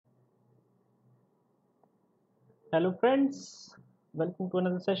Hello friends, welcome to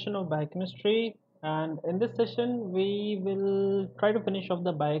another session of biochemistry, and in this session we will try to finish off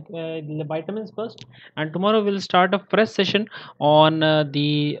the vitamins first, and tomorrow we'll start a fresh session on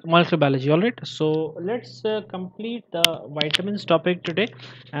the molecular biology. All right, so let's complete the vitamins topic today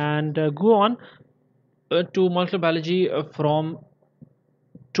and go on to molecular biology from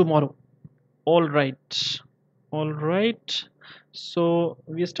tomorrow. All right, all right. So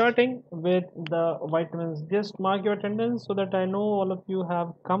we're starting with the vitamins. Just mark your attendance so that I know all of you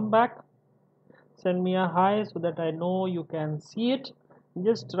have come back. Send me a hi so that I know you can see it.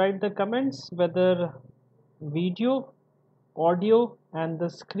 Just write the comments whether video, audio, and the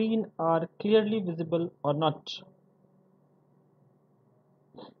screen are clearly visible or not.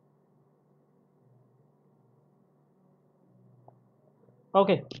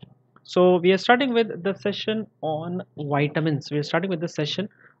 Okay, so we are starting with the session on vitamins. We are starting with the session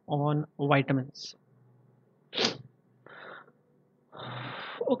on vitamins.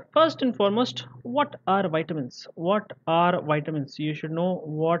 Okay, first and foremost, what are vitamins? What are vitamins? You should know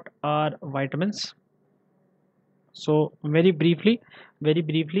what are vitamins. So very briefly,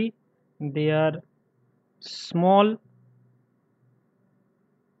 they are small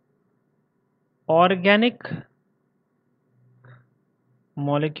organic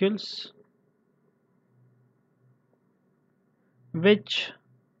molecules which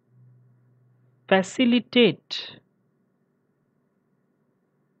facilitate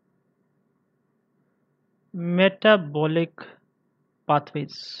metabolic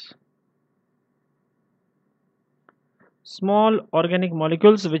pathways. Small organic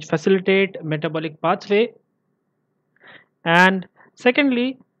molecules which facilitate metabolic pathway, and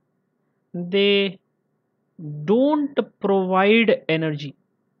secondly, they don't provide energy.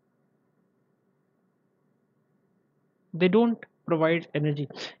 They don't provide energy.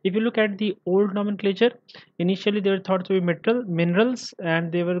 If you look at the old nomenclature, initially they were thought to be minerals,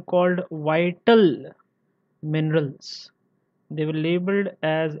 and they were called vital minerals. They were labeled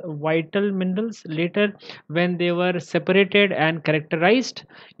as vital minerals. Later, when they were separated and characterized,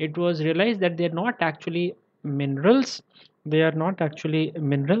 it was realized that they are not actually minerals. They are not actually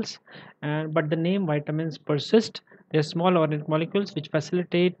minerals, and but the name vitamins persist. They are small organic molecules which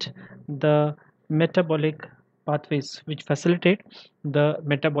facilitate the metabolic pathways. Which facilitate the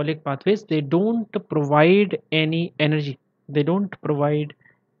metabolic pathways. They don't provide any energy. They don't provide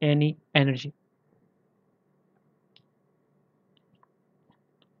any energy.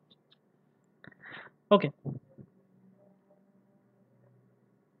 Okay,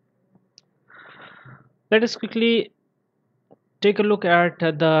 let us quickly take a look at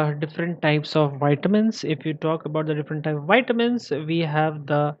the different types of vitamins. If you talk about the different type of vitamins, we have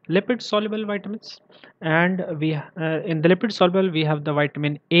the lipid soluble vitamins, and in the lipid soluble we have the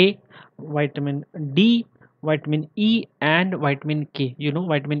vitamin A, vitamin D, vitamin E, and vitamin K. You know,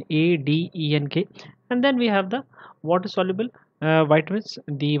 vitamin A, D, E, and K. And then we have the water soluble vitamins,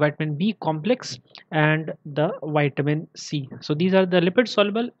 the vitamin B complex, and the vitamin C. So these are the lipid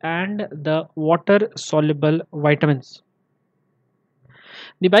soluble and the water soluble vitamins.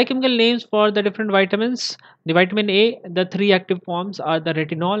 The biochemical names for the different vitamins: the vitamin A, the three active forms are the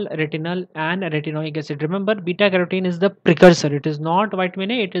retinol, and retinoic acid. Remember, beta carotene is the precursor. It is not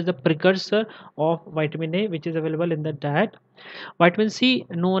vitamin A, it is the precursor of vitamin A, which is available in the diet. Vitamin C,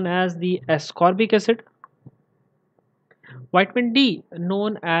 known as the ascorbic acid. Vitamin D,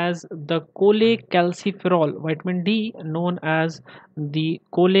 known as the cholecalciferol. Vitamin D, known as the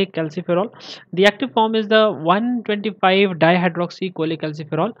cholecalciferol. The active form is the 125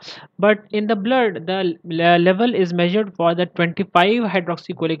 dihydroxycholecalciferol, but in the blood, the level is measured for the 25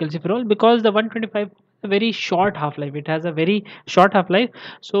 hydroxycholecalciferol, because the 125 has a very short half-life. It has a very short half-life.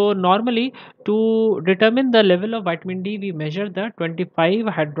 So normally, to determine the level of vitamin D, we measure the 25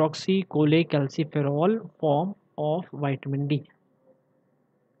 hydroxycholecalciferol form of vitamin D.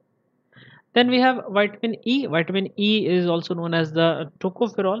 Then we have vitamin E. Vitamin E is also known as the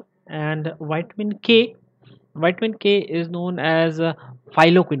tocopherol, and vitamin K. Vitamin K is known as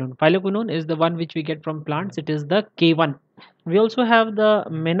phyloquinone. Phyloquinone is the one which we get from plants. It is the K1. We also have the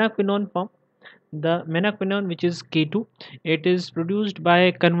menaquinone form. The menaquinone, which is K2, it is produced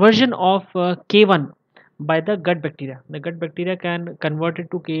by conversion of K1 by the gut bacteria. The gut bacteria can convert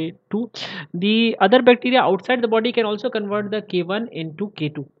it to K2. The other bacteria outside the body can also convert the K1 into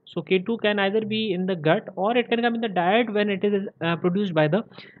K2. So K2 can either be in the gut, or it can come in the diet when it is produced by the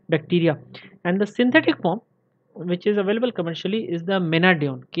bacteria. And the synthetic form, which is available commercially, is the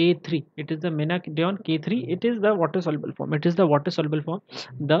menadione K3. It is the menadione K3. It is the water soluble form. It is the water soluble form,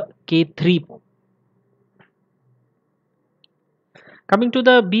 the K3 form. Coming to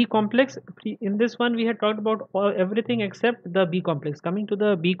the B complex, in this one we had talked about everything except the B complex. Coming to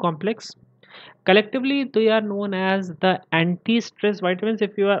the B complex, collectively they are known as the anti-stress vitamins.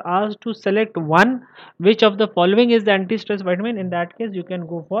 If you are asked to select one, which of the following is the anti-stress vitamin, in that case you can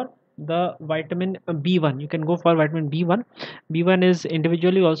go for the vitamin B1. You can go for vitamin B1. B1 is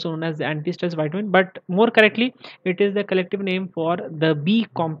individually also known as the anti-stress vitamin, but more correctly it is the collective name for the B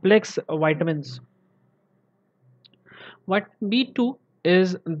complex vitamins. What B2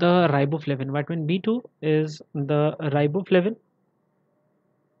 is the riboflavin. Vitamin B2 is the riboflavin.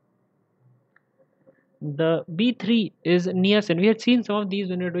 The B3 is niacin. We had seen some of these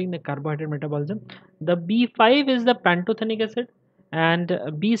when we were doing the carbohydrate metabolism. The B5 is the pantothenic acid, and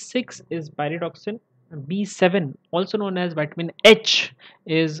B6 is pyridoxine. B7, also known as vitamin H,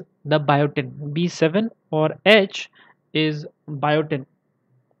 is the biotin. B7 or H is biotin.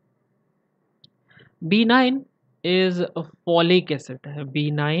 B9 is folic acid.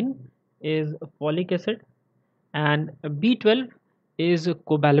 B9 is folic acid, and B12 is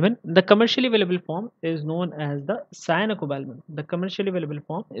cobalamin. The commercially available form is known as the cyanocobalamin. The commercially available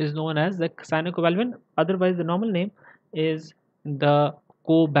form is known as the cyanocobalamin. Otherwise, the normal name is the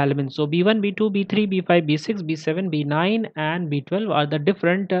cobalamin. So B1, B2, B3, B5, B6, B7, B9, and B12 are the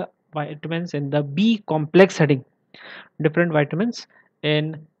different vitamins in the B complex heading. Different vitamins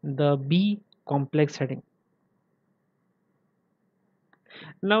in the B complex heading.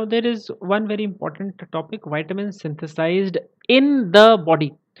 Now there is one very important topic: vitamins synthesized in the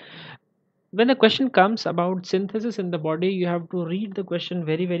body. When the question comes about synthesis in the body, you have to read the question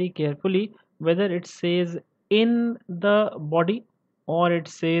very carefully, whether it says in the body or it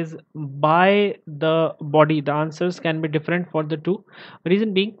says by the body. The answers can be different for the two.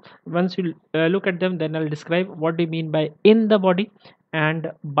 Reason being, once you look at them, then I'll describe what do you mean by in the body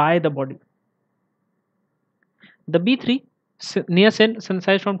and by the body. The B3, niacin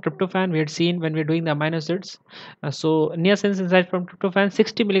synthesized from tryptophan, we had seen when we are doing the amino acids. So niacin synthesized from tryptophan,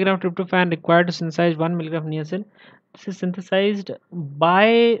 60 milligram tryptophan required to synthesize 1 milligram niacin. This is synthesized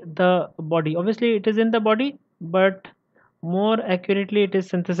by the body. Obviously, it is in the body, but more accurately, it is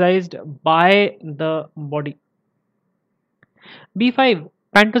synthesized by the body. B5,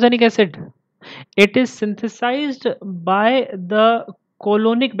 pantothenic acid. It is synthesized by the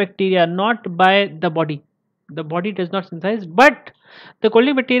colonic bacteria, not by the body. The body does not synthesize, but the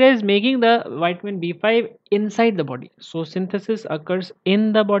colonic bacteria is making the vitamin B5 inside the body. So synthesis occurs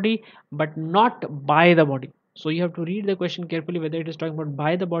in the body, but not by the body. So you have to read the question carefully, whether it is talking about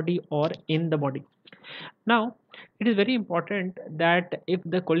by the body or in the body. Now, it is very important that if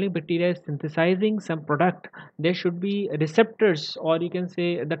the colonic bacteria is synthesizing some product, there should be receptors, or you can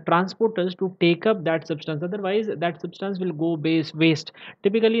say the transporters, to take up that substance. Otherwise, that substance will go waste.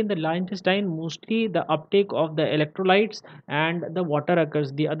 Typically, in the large intestine, mostly the uptake of the electrolytes and the water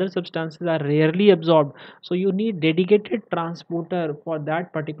occurs. The other substances are rarely absorbed. So you need dedicated transporter for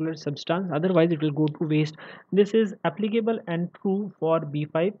that particular substance. Otherwise, it will go to waste. This is applicable and true for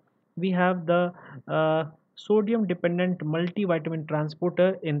B5. We have the sodium dependent multivitamin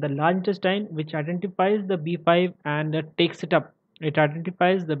transporter in the large intestine, which identifies the B5 and takes it up. It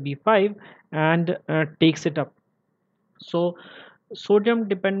identifies the B5 and takes it up. So sodium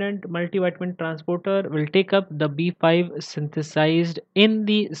dependent multivitamin transporter will take up the B5 synthesized in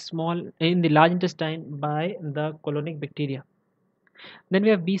the large intestine by the colonic bacteria. Then we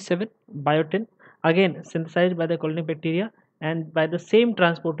have B7, biotin, again synthesized by the colonic bacteria and by the same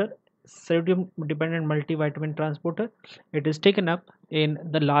transporter, sodium dependent multivitamin transporter. It is taken up in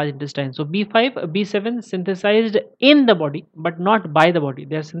the large intestine. So B5, B7 synthesized in the body but not by the body.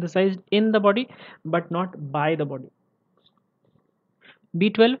 They are synthesized in the body but not by the body.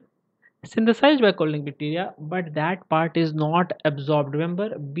 B12, synthesized by colonic bacteria, but that part is not absorbed. Remember,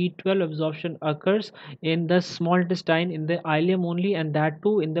 B12 absorption occurs in the small intestine, in the ileum only, and that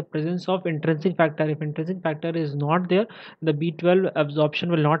too in the presence of intrinsic factor. If intrinsic factor is not there, the B12 absorption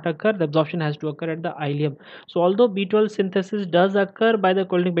will not occur. The absorption has to occur at the ileum. So although B12 synthesis does occur by the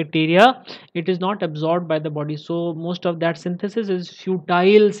colonic bacteria, it is not absorbed by the body. So most of that synthesis is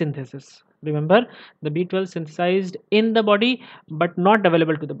futile synthesis. Remember, the B12 synthesized in the body but not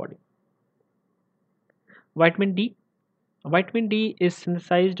available to the body. Vitamin D. Vitamin D is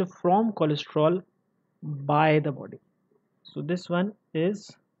synthesized from cholesterol by the body. So this one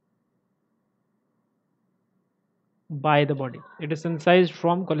is by the body. It is synthesized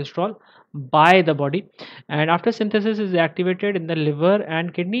from cholesterol by the body, and after synthesis is activated in the liver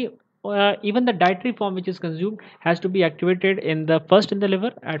and kidney. Even the dietary form which is consumed has to be activated in the first in the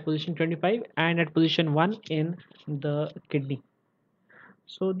liver at position 25 and at position 1 in the kidney.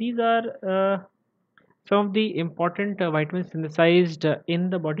 So these are Some of the important vitamins synthesized in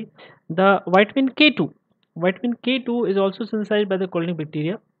the body. The vitamin K2. Vitamin K2 is also synthesized by the colonic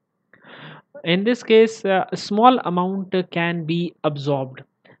bacteria. In this case, a small amount can be absorbed,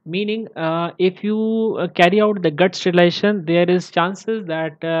 meaning if you carry out the gut sterilization, there is chances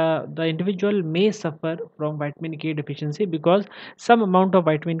that the individual may suffer from vitamin K deficiency, because some amount of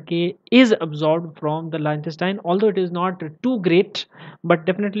vitamin K is absorbed from the large intestine, although it is not too great, but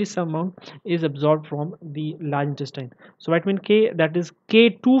definitely some amount is absorbed from the large intestine. So vitamin K, that is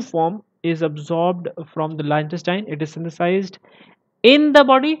K2 form, is absorbed from the large intestine. It is synthesized in the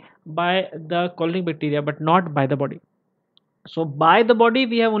body by the colonic bacteria, but not by the body. So by the body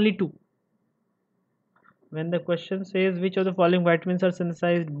we have only two. When the question says which of the following vitamins are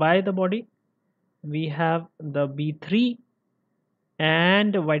synthesized by the body, we have the B3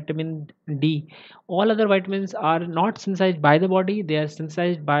 and vitamin D. All other vitamins are not synthesized by the body, they are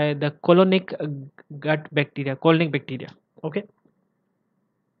synthesized by the colonic gut bacteria, colonic bacteria. Okay.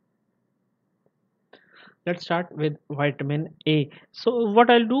 Let's start with vitamin A. So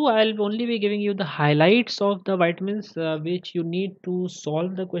what I'll do, I'll only be giving you the highlights of the vitamins which you need to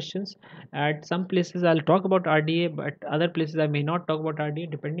solve the questions. At some places I'll talk about RDA, but other places I may not talk about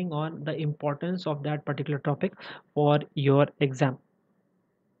RDA, depending on the importance of that particular topic for your exam.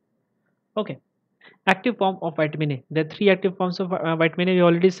 Okay. Active form of vitamin A. There are three active forms of vitamin A. We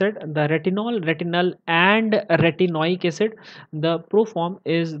already said the retinol, retinal, and retinoic acid. The pro form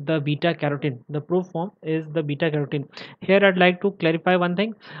is the beta carotene. The pro form is the beta carotene. Here, I'd like to clarify one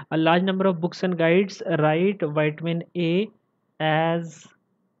thing. A large number of books and guides write vitamin A as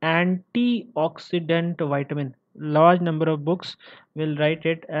antioxidant vitamin. Large number of books will write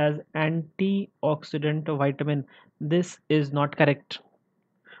it as antioxidant vitamin. This is not correct.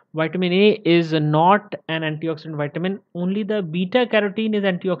 Vitamin A is not an antioxidant vitamin. Only the beta carotene is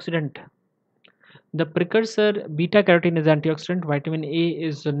antioxidant. The precursor beta carotene is antioxidant. Vitamin A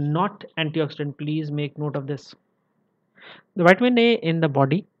is not antioxidant. Please make note of this. The vitamin A in the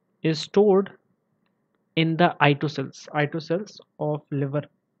body is stored in the ito cells of liver.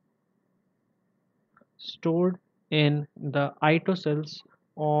 Stored in the ito cells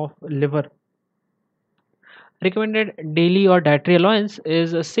of liver. Recommended daily or dietary allowance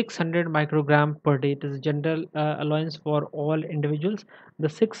is 600 microgram per day. It is general allowance for all individuals, the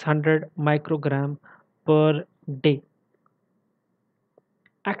 600 microgram per day.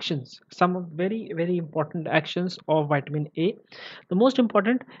 Actions, some of very important actions of vitamin A. The most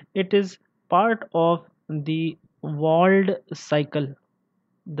important, it is part of the walled cycle,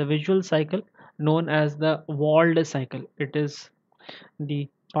 the visual cycle known as the walled cycle. It is the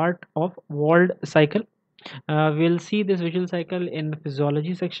part of walled cycle. We'll see this visual cycle in the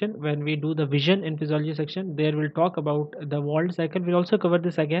physiology section. When we do the vision in physiology section, there we'll talk about the walled cycle. We'll also cover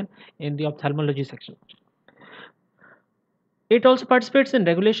this again in the ophthalmology section. It also participates in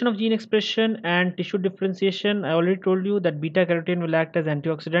regulation of gene expression and tissue differentiation. I already told you that beta carotene will act as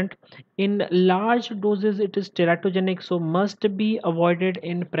antioxidant. In large doses, it is teratogenic, so must be avoided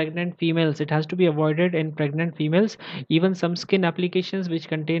in pregnant females. It has to be avoided in pregnant females. Even some skin applications which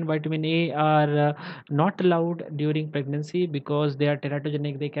contain vitamin A are not allowed during pregnancy because they are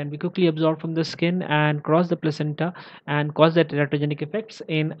teratogenic. They can be quickly absorbed from the skin and cross the placenta and cause the teratogenic effects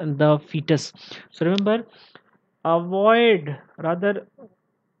in the fetus. So remember, avoid, rather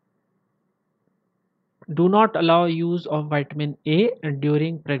do not allow use of vitamin A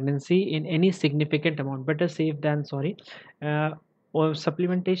during pregnancy in any significant amount. Better safe than sorry. Or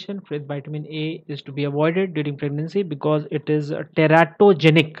supplementation with vitamin A is to be avoided during pregnancy because it is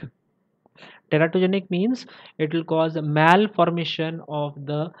teratogenic. Teratogenic means it will cause a malformation of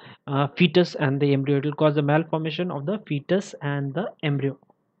the fetus and the embryo. It will cause the malformation of the fetus and the embryo.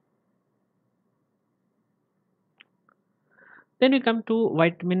 Then we come to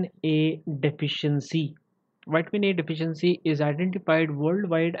vitamin A deficiency. Vitamin A deficiency is identified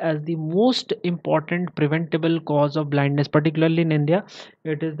worldwide as the most important preventable cause of blindness, particularly in India.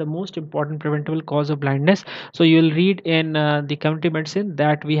 It is the most important preventable cause of blindness. So you will read in the community medicine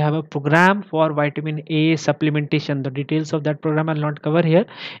that we have a program for vitamin A supplementation. The details of that program I'll not cover here.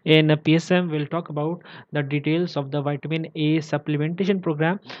 In PSM, we'll talk about the details of the vitamin A supplementation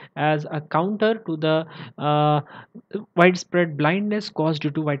program as a counter to the widespread blindness caused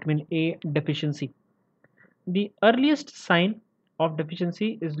due to vitamin A deficiency. The earliest sign of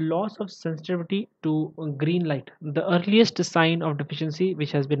deficiency is loss of sensitivity to green light. The earliest sign of deficiency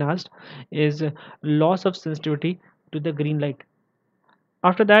which has been asked is loss of sensitivity to the green light.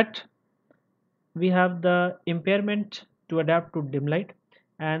 After that, we have the impairment to adapt to dim light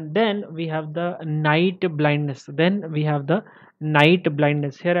and then we have the night blindness.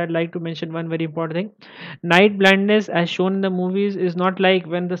 Here I'd like to mention one very important thing. Night blindness, as shown in the movies, is not like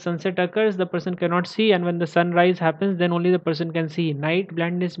when the sunset occurs the person cannot see, and when the sunrise happens then only the person can see. Night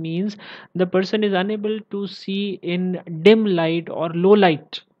blindness means the person is unable to see in dim light or low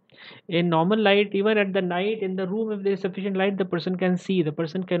light. In normal light, even at the night in the room, if there is sufficient light, the person can see. The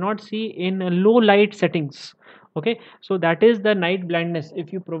person cannot see in low light settings. Okay, so that is the night blindness.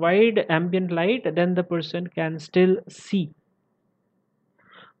 If you provide ambient light, then the person can still see.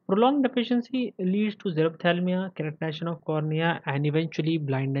 Prolonged deficiency leads to xerophthalmia, keratination of cornea, and eventually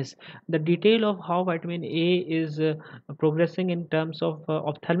blindness. The detail of how vitamin A is progressing in terms of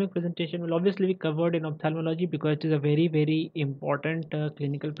ophthalmic presentation will obviously be covered in ophthalmology, because it is a very, very important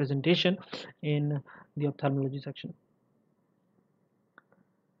clinical presentation in the ophthalmology section.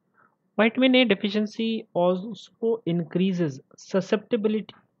 Vitamin A deficiency also increases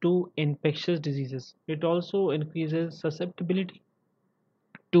susceptibility to infectious diseases. It also increases susceptibility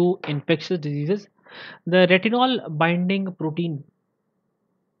to infectious diseases. The retinol binding protein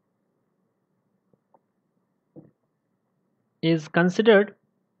is considered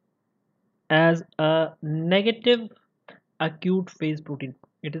as a negative acute phase protein.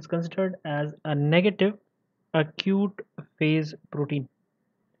 It is considered as a negative acute phase protein.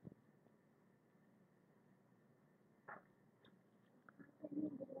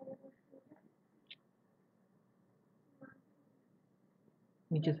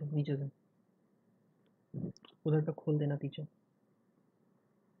 नीचे से उधर तक खोल देना पीछे.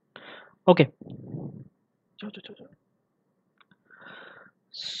 Okay.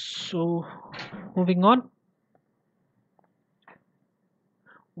 So moving on,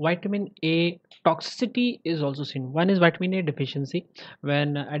 vitamin A toxicity is also seen. One is vitamin A deficiency.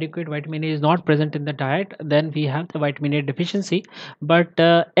 When adequate vitamin A is not present in the diet, then we have the vitamin A deficiency. But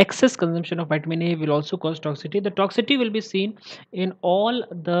excess consumption of vitamin A will also cause toxicity. The toxicity will be seen in all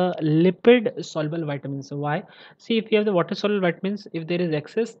the lipid soluble vitamins. Why? See, if you have the water soluble vitamins, if there is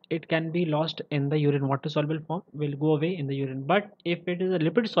excess, it can be lost in the urine. Water soluble form will go away in the urine. But if it is a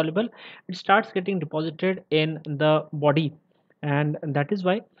lipid soluble, it starts getting deposited in the body, and that is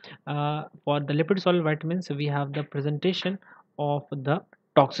why for the lipid soluble vitamins we have the presentation of the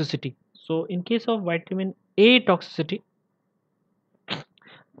toxicity. So in case of vitamin A toxicity,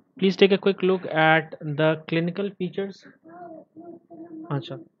 please take a quick look at the clinical features.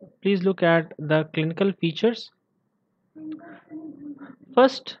 Acha. Please look at the clinical features.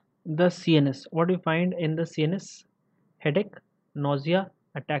 First, the CNS. What do you find in the CNS? Headache, nausea,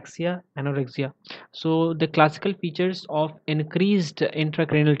 ataxia, anorexia. So the classical features of increased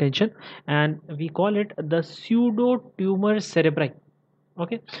intracranial tension, and we call it the pseudo tumor cerebri.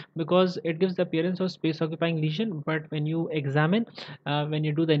 Okay, because it gives the appearance of space occupying lesion, but when you examine, when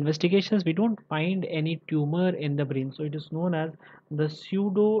you do the investigations, we don't find any tumor in the brain, so it is known as the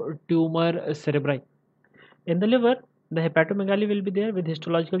pseudo tumor cerebri. In the liver, the hepatomegaly will be there with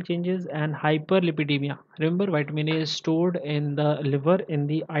histological changes and hyperlipidemia. Remember, vitamin A is stored in the liver in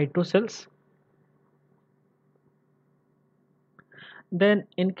the ito cells. Then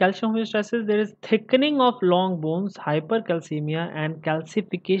in calcium homeostasis, there is thickening of long bones, hypercalcemia, and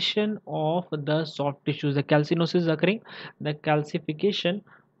calcification of the soft tissues. The calcinosis is occurring. The calcification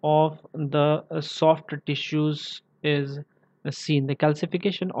of the soft tissues is seen. The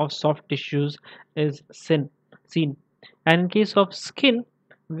calcification of soft tissues is seen. And in case of skin,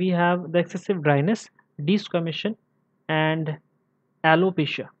 we have the excessive dryness, desquamation, and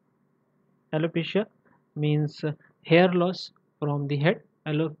alopecia. Alopecia means hair loss from the head.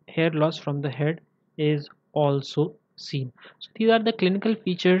 Hair loss from the head is also seen. So these are the clinical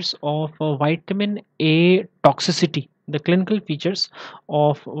features of vitamin A toxicity. The clinical features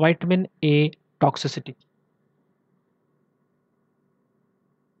of vitamin A toxicity.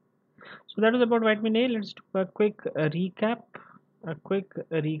 So that was about vitamin A. Let's do a quick recap. A quick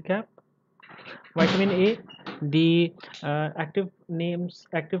recap. Vitamin A, the active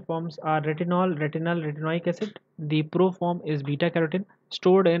forms are retinol, retinoic acid. The pro form is beta carotene,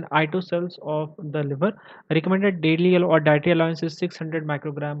 stored in ito cells of the liver. Recommended daily or dietary allowance is 600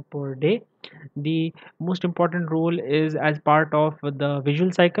 microgram per day. The most important role is as part of the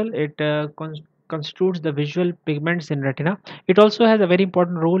visual cycle. It constitutes the visual pigments in retina. It also has a very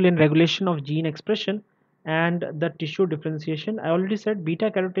important role in regulation of gene expression and the tissue differentiation. I already said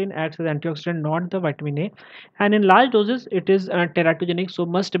beta carotene acts as antioxidant, not the vitamin A, and in large doses it is teratogenic, so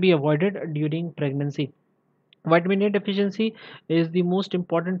must be avoided during pregnancy. Vitamin A deficiency is the most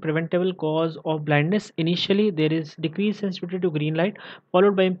important preventable cause of blindness. Initially, there is decreased sensitivity to green light,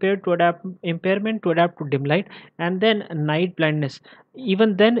 followed by impairment to adapt to dim light, and then night blindness.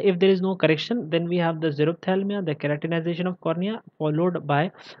 Even then, if there is no correction, then we have the xerophthalmia, the keratinization of cornea, followed by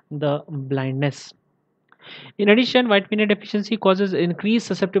the blindness. In addition, vitamin A deficiency causes increased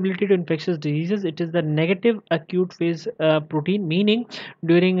susceptibility to infectious diseases. It is the negative acute phase protein, meaning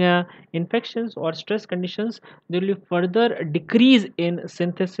during infections or stress conditions, there will be further decrease in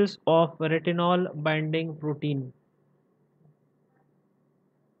synthesis of retinol binding protein.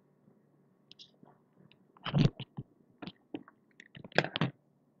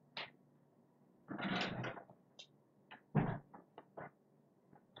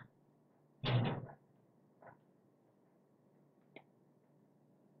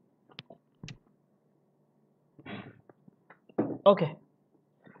 Okay,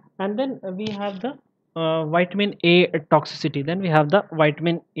 and then we have the vitamin A toxicity. Then we have the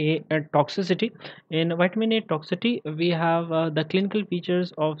vitamin A toxicity. In vitamin A toxicity, we have the clinical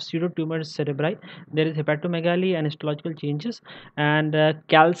features of pseudotumor cerebri. There is hepatomegaly and histological changes, and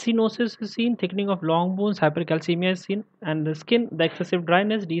calcinosis is seen, thickening of long bones, hypercalcemia is seen, and the skin, the excessive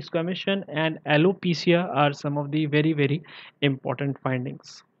dryness, desquamation, and alopecia are some of the very important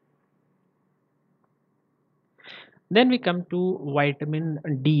findings. Then we come to vitamin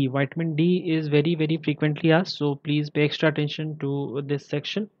D. Vitamin D is very frequently asked, so please pay extra attention to this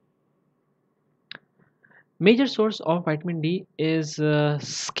section. Major source of vitamin D is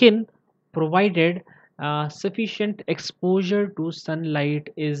skin, provided sufficient exposure to sunlight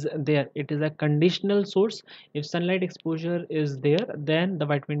is there. It is a conditional source. If sunlight exposure is there, then the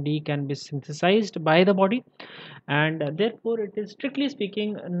vitamin D can be synthesized by the body, and therefore it is strictly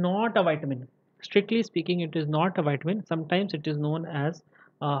speaking not a vitamin. Strictly speaking, it is not a vitamin. Sometimes it is known as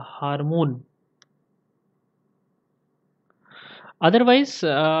a hormone. Otherwise,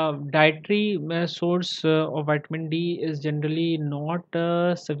 dietary source of vitamin D is generally not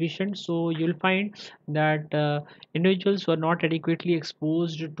sufficient. So you'll find that individuals who are not adequately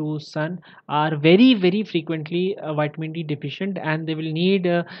exposed to sun are very frequently vitamin D deficient, and they will need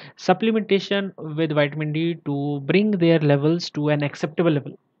supplementation with vitamin D to bring their levels to an acceptable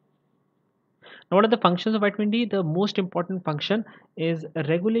level. Now, what are the functions of vitamin D? The most important function is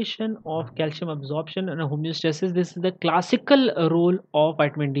regulation of calcium absorption and homeostasis. This is the classical role of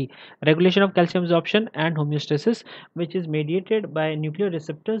vitamin D: regulation of calcium absorption and homeostasis, which is mediated by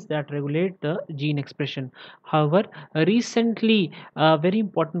nucleoreceptors that regulate the gene expression. However, recently, a very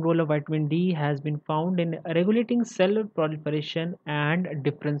important role of vitamin D has been found in regulating cell proliferation and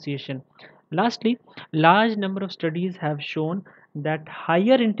differentiation. Lastly, large number of studies have shown that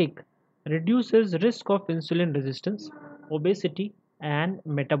higher intake reduces risk of insulin resistance, obesity, and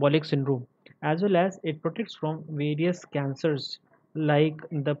metabolic syndrome, as well as it protects from various cancers like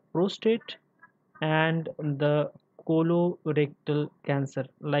the prostate and the colorectal cancer,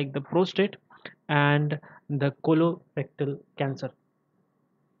 like the prostate and the colorectal cancer.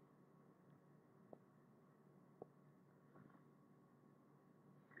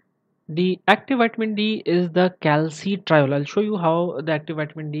 The active vitamin D is the calcitriol. I'll show you how the active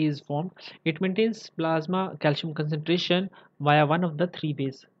vitamin D is formed. It maintains plasma calcium concentration via one of the three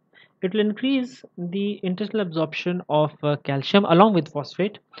ways. It will increase the intestinal absorption of calcium along with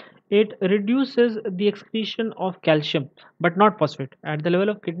phosphate. It reduces the excretion of calcium but not phosphate. At the level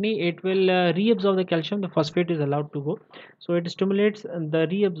of kidney, it will reabsorb the calcium. The phosphate is allowed to go. So it stimulates the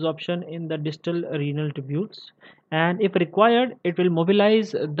reabsorption in the distal renal tubules. And if required, it will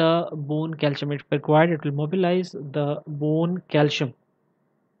mobilize the bone calcium. If required, it will mobilize the bone calcium.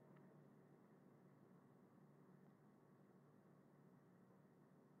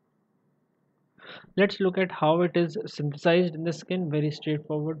 Let's look at how it is synthesized in the skin. Very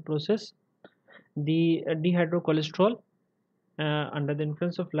straightforward process. The dehydrocholesterol under the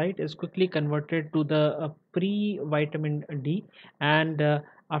influence of light is quickly converted to the pre-vitamin D, and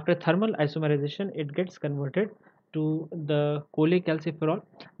after thermal isomerization it gets converted to the cholecalciferol,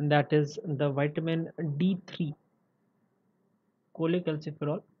 and that is the vitamin D3.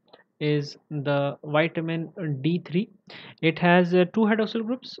 Cholecalciferol is the vitamin D3. It has two hydroxyl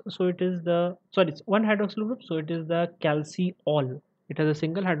groups, so it is the sorry, it's one hydroxyl group, so it is the calciol. It has a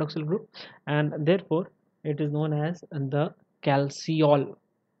single hydroxyl group, and therefore it is known as the calciol.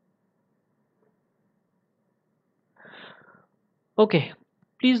 Okay,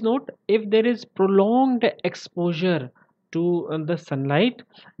 please note, if there is prolonged exposure to the sunlight,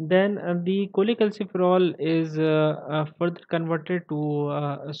 then the cholecalciferol is further converted to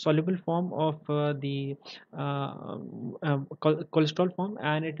a soluble form of the cholesterol form,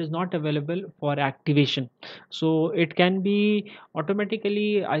 and it is not available for activation. So it can be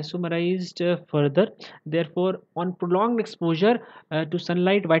automatically isomerized further. Therefore, on prolonged exposure to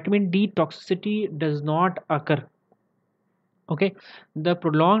sunlight, vitamin D toxicity does not occur. Okay, the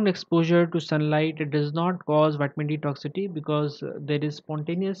prolonged exposure to sunlight does not cause vitamin D toxicity because there is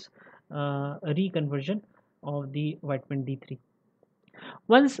spontaneous reconversion of the vitamin D3.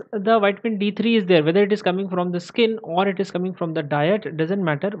 Once the vitamin D3 is there, whether it is coming from the skin or it is coming from the diet, it doesn't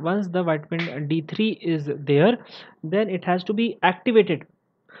matter. Once the vitamin D3 is there, then it has to be activated.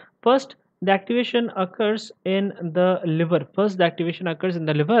 First, the activation occurs in the liver. First, the activation occurs in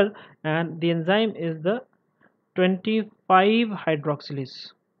the liver, and the enzyme is the 25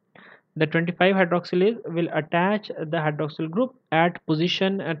 hydroxylase. The 25 hydroxylase will attach the hydroxyl group at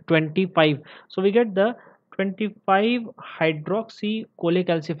position at 25. So we get the 25 hydroxy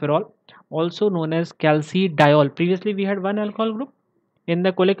cholecalciferol, also known as calcidiol. Previously we had one alcohol group. In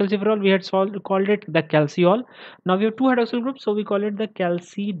the cholecalciferol we had called it the calciol. Now we have two hydroxyl groups, so we call it the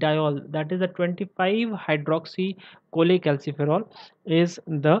calcidiol. That is the 25 hydroxy cholecalciferol is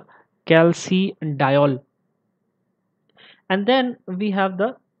the calcidiol. And then we have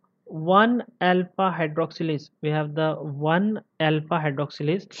the 1 alpha hydroxylase. We have the 1 alpha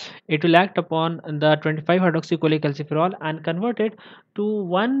hydroxylase. It will act upon the 25 hydroxycholecalciferol and convert it to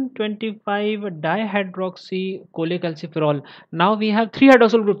 125 dihydroxycholecalciferol. Now we have three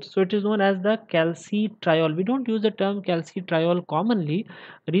hydroxyl groups, so it is known as the calcitriol. We don't use the term calcitriol commonly.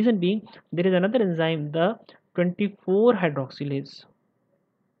 Reason being, there is another enzyme, the 24 hydroxylase,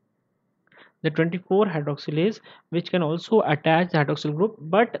 the 24 hydroxylase, which can also attach the hydroxyl group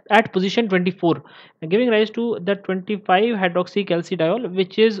but at position 24, giving rise to the 25 hydroxycalcidiol,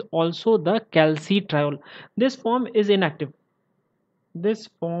 which is also the calcitriol. This form is inactive. This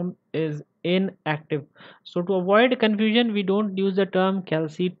form is inactive. So to avoid confusion, we don't use the term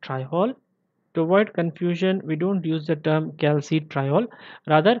calcitriol. To avoid confusion, we don't use the term calcitriol.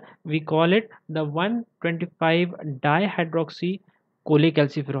 Rather, we call it the 125 dihydroxy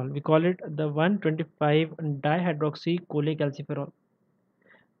cholecalciferol. We call it the 125 dihydroxy cholecalciferol.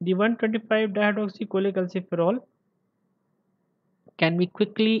 The 125 dihydroxy cholecalciferol can be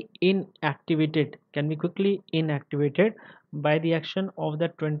quickly inactivated by the action of the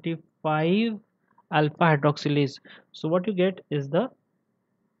 25 alpha hydroxylase. So what you get is the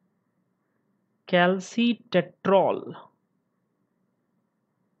calcitetrol.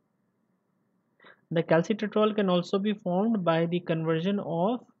 The calcitetrol can also be formed by the conversion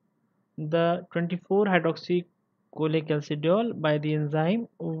of the 24 hydroxy cholecalcidiol by the enzyme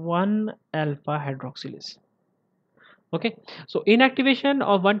 1 alpha hydroxylase. Okay, so inactivation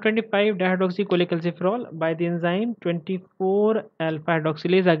of 125 dihydroxy cholecalciferol by the enzyme 24 alpha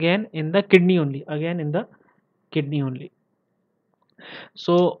hydroxylase, again in the kidney only,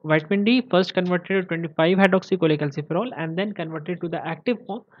 So vitamin D first converted to 25 hydroxycholecalciferol and then converted to the active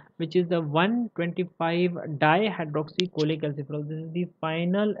form, which is the 125 dihydroxycholecalciferol. This is the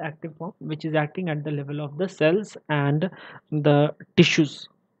final active form which is acting at the level of the cells and the tissues.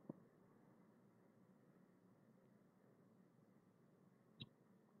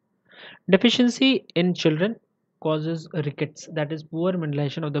 Deficiency in children causes rickets, that is poor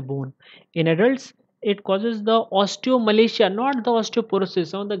mineralization of the bone. In adults, it causes the osteomalacia, not the osteoporosis.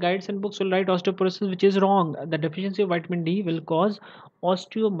 Some of the guides and books will write osteoporosis, which is wrong. The deficiency of vitamin D will cause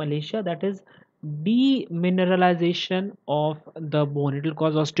osteomalacia, that is demineralization of the bone. It will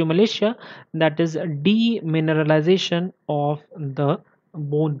cause osteomalacia, that is demineralization of the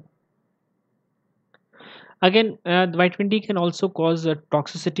bone. Again, the vitamin D can also cause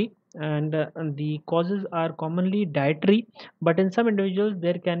toxicity, and the causes are commonly dietary, but in some individuals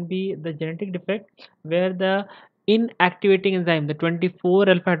there can be the genetic defect where the inactivating enzyme, the 24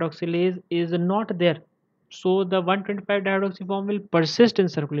 alpha hydroxylase, is not there. So the 125 dihydroxy form will persist in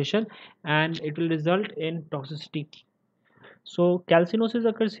circulation and it will result in toxicity. So calcinosis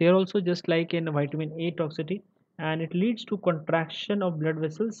occurs here also, just like in vitamin A toxicity, and it leads to contraction of blood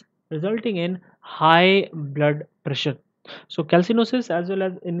vessels resulting in high blood pressure. So calcinosis as well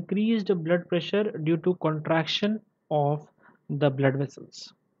as increased blood pressure due to contraction of the blood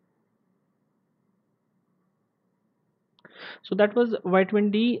vessels. So that was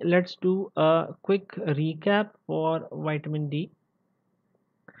vitamin D. Let's do a quick recap for vitamin D.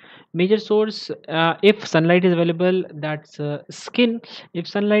 Major source, if sunlight is available, that's skin. If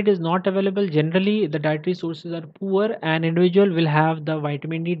sunlight is not available, generally the dietary sources are poor and individual will have the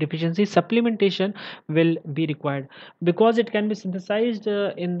vitamin D deficiency. Supplementation will be required because it can be synthesized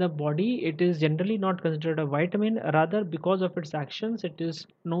in the body. It is generally not considered a vitamin, rather because of its actions it is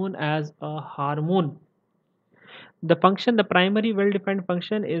known as a hormone. The function, the primary well-defined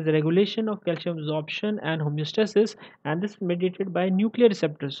function is regulation of calcium absorption and homeostasis, and this is mediated by nuclear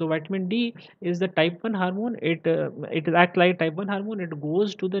receptors. So vitamin D is the type 1 hormone. It acts like type 1 hormone. It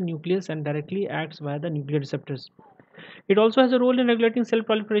goes to the nucleus and directly acts via the nuclear receptors. It also has a role in regulating cell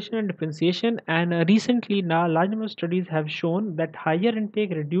proliferation and differentiation. And recently, now large number of studies have shown that higher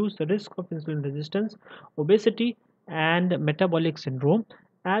intake reduce the risk of insulin resistance, obesity, and metabolic syndrome,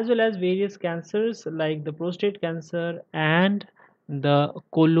 as well as various cancers like the prostate cancer and the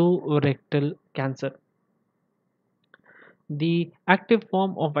colorectal cancer. The active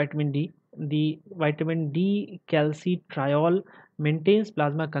form of vitamin D, the vitamin D calcitriol, maintains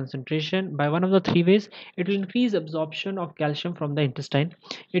plasma concentration by one of the three ways. It will increase absorption of calcium from the intestine.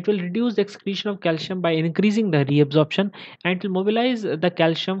 It will reduce the excretion of calcium by increasing the reabsorption, and it will mobilize the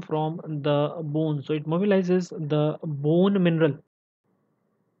calcium from the bone. So it mobilizes the bone mineral.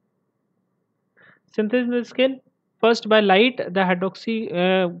 Synthesis in the skin, first by light, the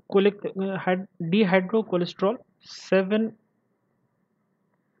dehydrocholesterol 7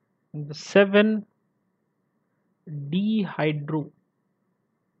 7 dehydro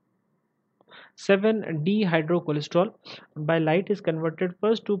 7-dehydrocholesterol by light is converted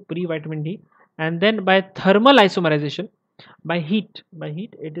first to pre-vitamin D, and then by thermal isomerization, by heat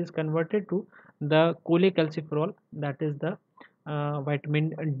it is converted to the cholecalciferol, that is the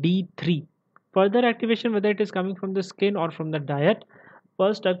vitamin D3. Further activation, whether it is coming from the skin or from the diet,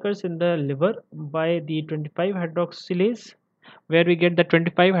 first occurs in the liver by the 25 hydroxylase, where we get the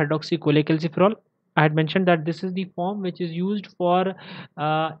 25 hydroxycholecalciferol. I had mentioned that this is the form which is used for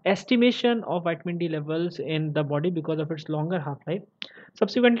estimation of vitamin D levels in the body because of its longer half-life.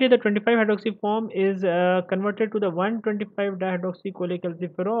 Subsequently, the 25 hydroxy form is converted to the 125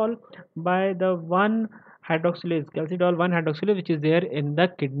 dihydroxycholecalciferol by the 1 hydroxylase, calcidol 1 hydroxylase, which is there in the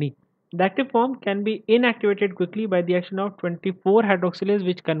kidney. The active form can be inactivated quickly by the action of 24 hydroxylase,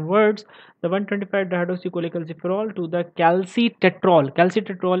 which converts the 125 dihydroxycholecalciferol to the calcitetrol.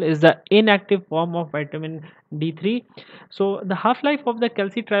 Calcitetrol is the inactive form of vitamin D3. So the half-life of the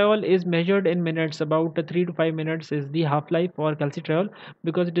calcitriol is measured in minutes. About 3 to 5 minutes is the half-life for calcitriol,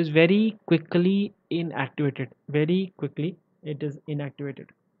 because it is very quickly inactivated. Very quickly it is inactivated.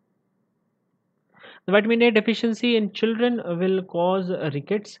 The vitamin A deficiency in children will cause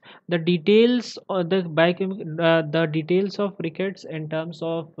rickets. The details, the details of rickets in terms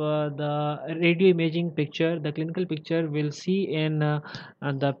of the radio imaging picture, the clinical picture, we'll see in the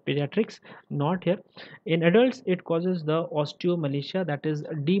pediatrics, not here. In adults, it causes the osteomalacia, that is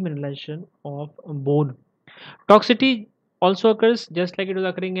demineralization of bone. Toxicity also occurs just like it was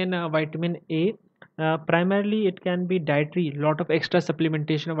occurring in vitamin A. Primarily, it can be dietary. Lot of extra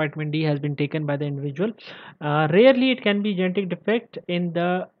supplementation of vitamin D has been taken by the individual. Rarely, it can be genetic defect in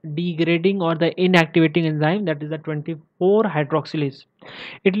the degrading or the inactivating enzyme, that is the 24 hydroxylase.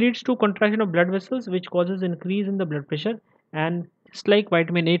 It leads to contraction of blood vessels, which causes increase in the blood pressure. And just like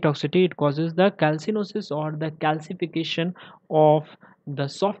vitamin A toxicity, it causes the calcinosis or the calcification of the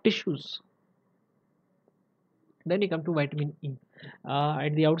soft tissues. Then we come to vitamin E.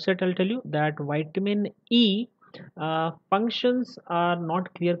 At the outset, I'll tell you that vitamin E functions are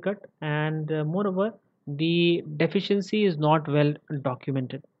not clear cut, and moreover, the deficiency is not well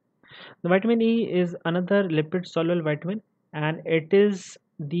documented. The vitamin E is another lipid soluble vitamin, and it is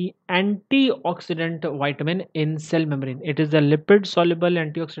the antioxidant vitamin in cell membrane. It is the lipid soluble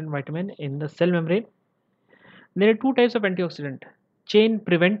antioxidant vitamin in the cell membrane. There are two types of antioxidant: chain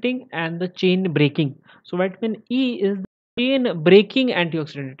preventing and the chain breaking. So vitamin E is the chain breaking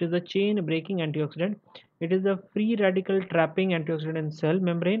antioxidant. It is the chain breaking antioxidant. It is the free radical trapping antioxidant in cell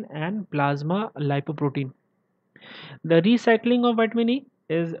membrane and plasma lipoprotein. The recycling of vitamin E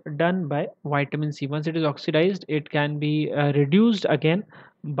is done by vitamin C. Once it is oxidized, it can be reduced again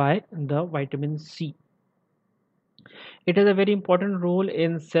by the vitamin C. It has a very important role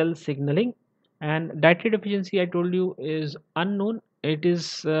in cell signaling, and dietary deficiency, I told you, is unknown. It is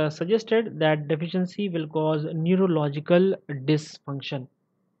suggested that deficiency will cause neurological dysfunction.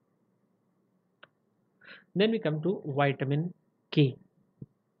 Then we come to vitamin K.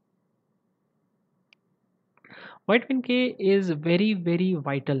 Vitamin K is very, very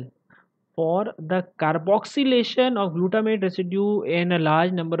vital for the carboxylation of glutamate residue in a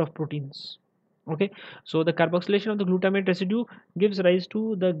large number of proteins. Okay, so the carboxylation of the glutamate residue gives rise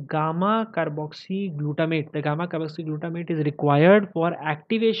to the gamma carboxyglutamate. The gamma carboxyglutamate is required for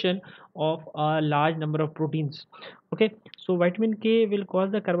activation of a large number of proteins. Okay, so vitamin K will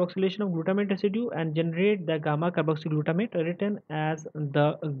cause the carboxylation of glutamate residue and generate the gamma carboxyglutamate, written as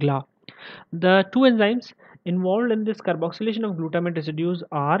the GLA. The two enzymes involved in this carboxylation of glutamate residues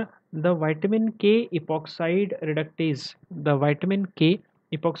are the vitamin K epoxide reductase,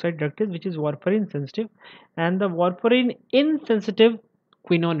 which is warfarin sensitive, and the warfarin insensitive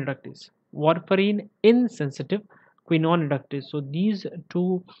quinone reductase. Warfarin insensitive quinone reductase. So these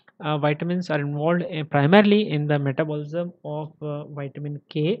two vitamins are involved primarily in the metabolism of vitamin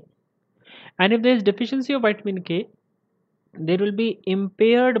K. And if there is deficiency of vitamin K, there will be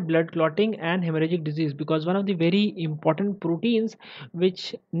impaired blood clotting and hemorrhagic disease, because one of the very important proteins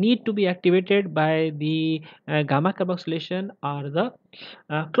which need to be activated by the gamma carboxylation are the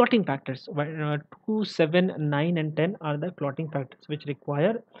clotting factors. 2, 7, 9 and 10 are the clotting factors which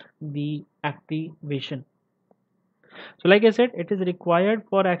require the activation. So like I said, it is required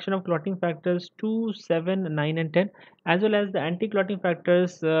for action of clotting factors 2, 7, 9 and 10, as well as the anti-clotting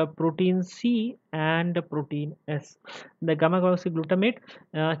factors protein C and protein S. The gamma carboxyglutamate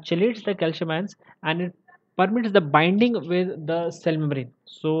chelates the calcium ions, and it permits the binding with the cell membrane.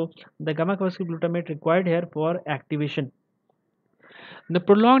 So the gamma carboxyglutamate required here for activation. The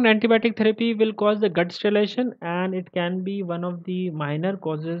prolonged antibiotic therapy will cause the gut sterilization, and it can be one of the minor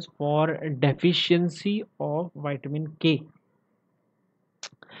causes for deficiency of vitamin K.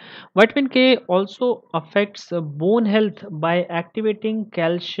 Vitamin K also affects bone health by activating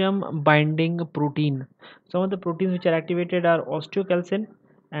calcium binding protein. Some of the proteins which are activated are osteocalcin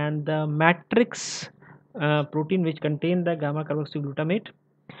and the matrix protein, which contain the gamma carboxyglutamate.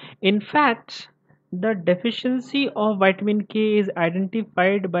 In fact, the deficiency of vitamin K is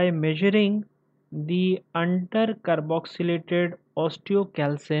identified by measuring the undercarboxylated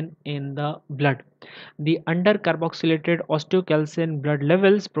osteocalcin in the blood. The undercarboxylated osteocalcin blood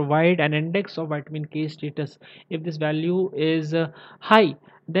levels provide an index of vitamin K status. If this value is high,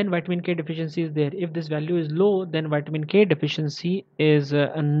 then vitamin K deficiency is there. If this value is low, then vitamin K deficiency is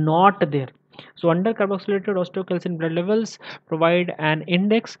not there. So undercarboxylated osteocalcin blood levels provide an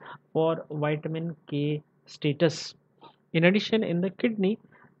index for vitamin K status. In addition, in the kidney,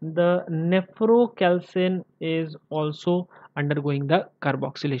 the nephrocalcin is also undergoing the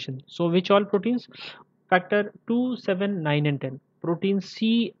carboxylation. So which all proteins? Factor 2, 7, 9 and 10. Protein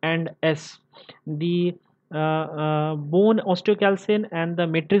C and S. The bone osteocalcin and the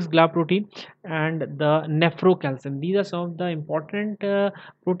matrix GLA protein and the nephrocalcin. These are some of the important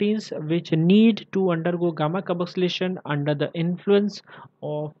proteins which need to undergo gamma carboxylation under the influence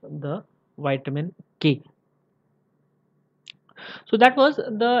of the vitamin K. So that was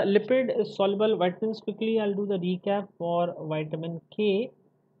the lipid soluble vitamins. Quickly I'll do the recap for vitamin K.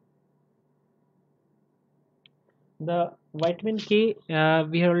 The vitamin K,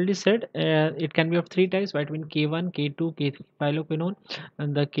 we have already said, it can be of three types: vitamin K1, K2, K3 phyloquinone,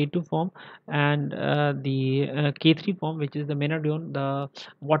 and the K2 form, and the K3 form, which is the menadione, the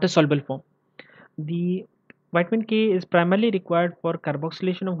water soluble form. The vitamin K is primarily required for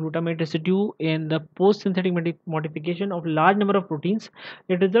carboxylation of glutamate residue in the post-synthetic modification of large number of proteins.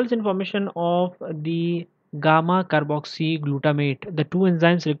 It results in formation of the gamma carboxyglutamate. The two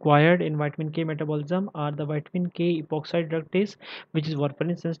enzymes required in vitamin K metabolism are the vitamin K epoxide reductase, which is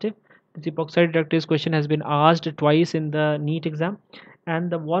warfarin sensitive. This epoxide reductase question has been asked twice in the NEET exam. And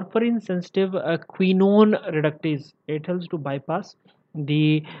the warfarin sensitive quinone reductase. It helps to bypass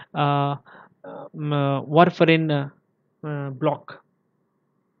the warfarin block.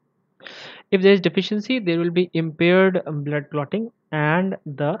 If there is deficiency, there will be impaired blood clotting and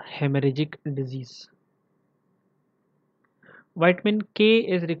the hemorrhagic disease. Vitamin K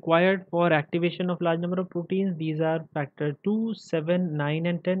is required for activation of large number of proteins. These are factor 2, 7, 9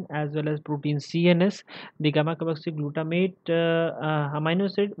 and 10, as well as protein C and S. The gamma carboxyglutamate amino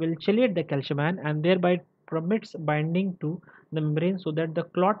acid will chelate the calcium ion and thereby permits binding to the membrane so that the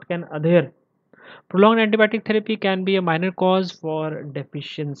clot can adhere. Prolonged antibiotic therapy can be a minor cause for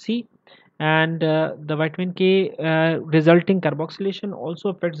deficiency, and the vitamin K resulting carboxylation also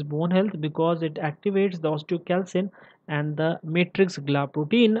affects bone health because it activates the osteocalcin and the matrix GLA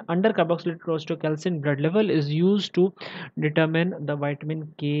protein. Under carboxylated osteocalcin blood level is used to determine the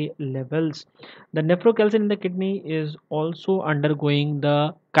vitamin K levels. The nephrocalcin in the kidney is also undergoing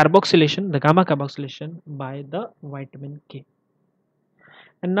the carboxylation, the gamma carboxylation by the vitamin K.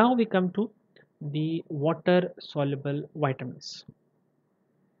 And now we come to the water soluble vitamins,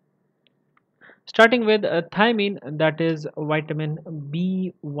 starting with thiamine, that is vitamin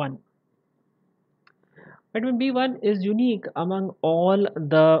B1. Vitamin B1 is unique among all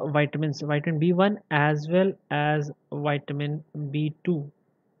the vitamins, vitamin B1 as well as vitamin B2.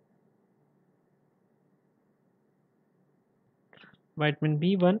 Vitamin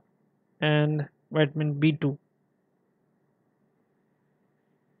B1 and vitamin B2.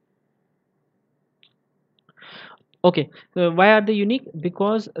 Okay, so why are they unique?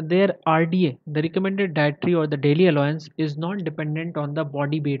 Because their RDA, the recommended dietary or the daily allowance, is not dependent on the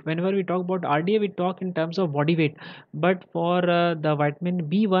body weight. Whenever we talk about RDA, we talk in terms of body weight. But for the vitamin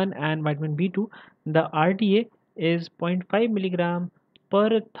B1 and vitamin B2, the RDA is 0.5 milligram per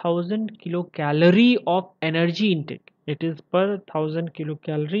 1000 kilocalorie of energy intake. It is per 1000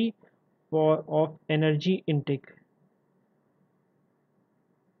 kilocalorie for of energy intake.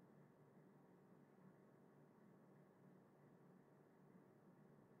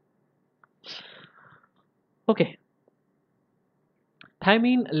 Okay,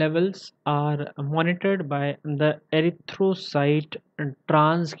 thiamine levels are monitored by the erythrocyte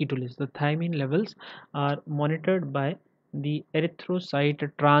transketolase. The thiamine levels are monitored by the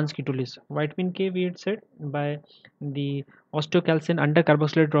erythrocyte transketolase. Vitamin K, we had said, by the osteocalcin under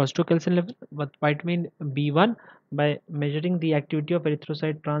carboxylated osteocalcin level, but vitamin B1 by measuring the activity of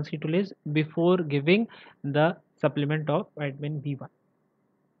erythrocyte transketolase before giving the supplement of vitamin B1.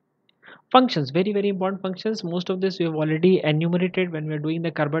 Functions, very important functions. Most of this we have already enumerated when we are doing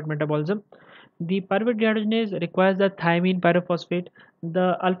the carbohydrate metabolism. The pyruvate dehydrogenase requires the thiamine pyrophosphate.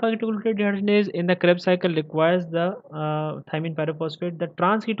 The alpha ketoglutarate dehydrogenase in the Krebs cycle requires the thiamine pyrophosphate. The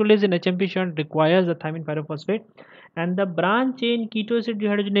trans ketolase in HMP shunt requires the thiamine pyrophosphate, and the branch chain keto acid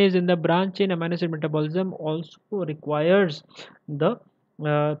dehydrogenase in the branch chain amino acid metabolism also requires the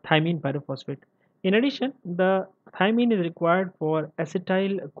thiamine pyrophosphate. In addition, the thiamine is required for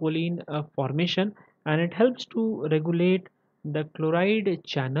acetylcholine formation, and it helps to regulate the chloride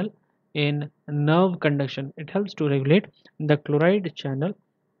channel in nerve conduction. It helps to regulate the chloride channel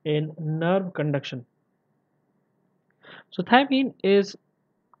in nerve conduction. So thiamine is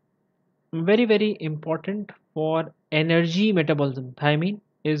very important for energy metabolism. Thiamine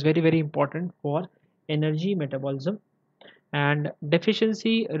is very important for energy metabolism, and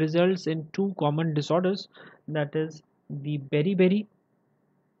deficiency results in two common disorders, that is the beriberi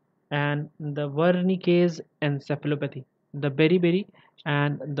and the Wernicke's encephalopathy. The beriberi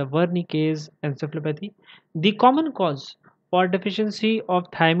and the Wernicke's encephalopathy. The common cause for deficiency of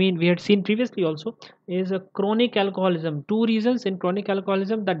thiamine, we had seen previously also, is a chronic alcoholism. Two reasons in chronic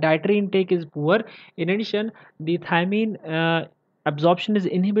alcoholism: the dietary intake is poor. In addition, the thiamine absorption is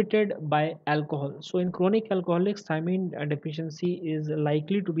inhibited by alcohol. So in chronic alcoholics, thiamine deficiency is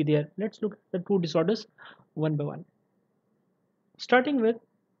likely to be there. Let's look at the two disorders one by one, starting with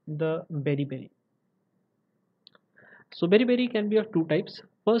the beriberi. So beriberi can be of two types.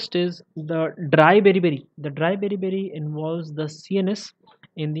 First is the dry beriberi. The dry beriberi involves the CNS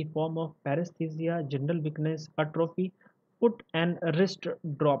in the form of paresthesia, general weakness, atrophy, foot and wrist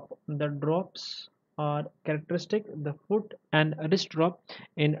drop. The drops are characteristic. The foot and wrist drop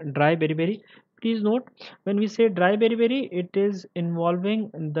in dry beriberi. Please note, when we say dry beriberi, it is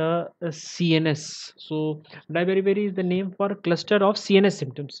involving the CNS. So dry beriberi is the name for cluster of CNS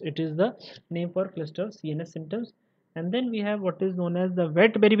symptoms. It is the name for cluster of CNS symptoms. And then we have what is known as the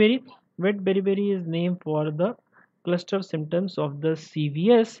wet beriberi. Wet beriberi is named for the cluster of symptoms of the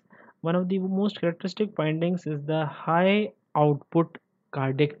CVS. One of the most characteristic findings is the high output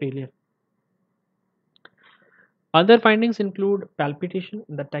cardiac failure. Other findings include palpitation,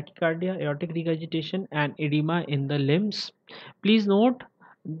 the tachycardia, aortic regurgitation, and edema in the limbs. Please note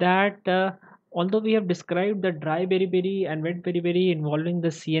that although we have described the dry beriberi and wet beriberi involving the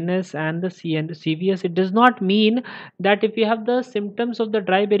CNS and the CVS, it does not mean that if you have the symptoms of the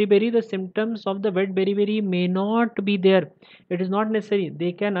dry beriberi, the symptoms of the wet beriberi may not be there. It is not necessary.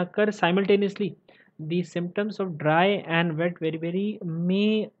 They can occur simultaneously. The symptoms of dry and wet beriberi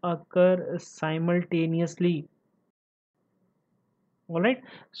may occur simultaneously. All right,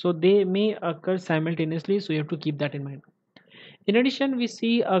 so they may occur simultaneously, so you have to keep that in mind. In addition, we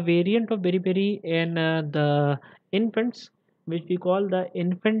see a variant of beriberi in the infants, which we call the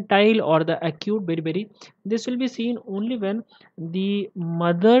infantile or the acute beriberi. This will be seen only when the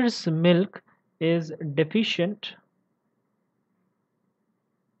mother's milk is deficient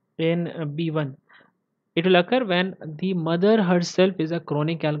in B1. It will occur when the mother herself is a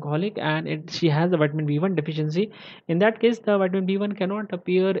chronic alcoholic and she has a vitamin B1 deficiency. In that case, the vitamin B1 cannot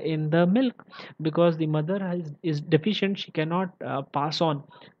appear in the milk because the mother is deficient. She cannot pass on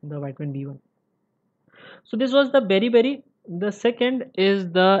the vitamin B1. So this was the beriberi. The second is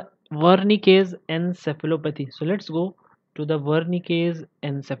the Wernicke's encephalopathy. So let's go to the Wernicke's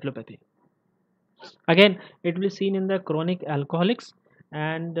encephalopathy. Again, it will be seen in the chronic alcoholics,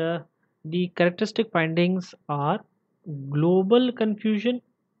 and the characteristic findings are global confusion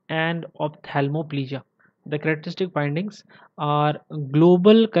and ophthalmoplegia. The characteristic findings are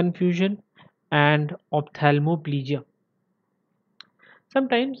global confusion and ophthalmoplegia.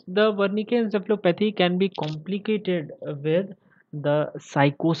 Sometimes the Wernicke encephalopathy can be complicated with the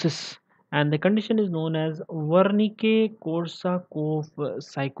psychosis, and the condition is known as Wernicke-Korsakoff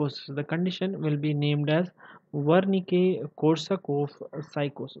psychosis. The condition will be named as Wernicke-Korsakoff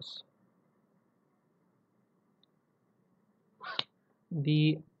psychosis.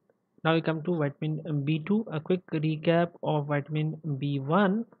 The Now we come to vitamin B2. A quick recap of vitamin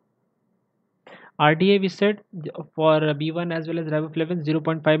B1. RDA we said for B1 as well as riboflavin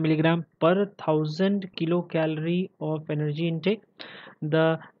 0.5 milligram per 1000 kilocalorie of energy intake.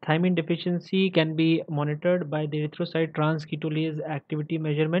 The thiamine deficiency can be monitored by the erythrocyte transketolase activity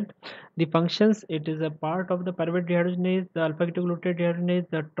measurement. The functions, it is a part of the pyruvate dehydrogenase, the alpha ketoglutarate dehydrogenase,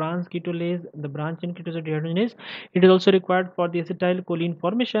 the transketolase, the branch chain ketoside dehydrogenase. It is also required for the acetylcholine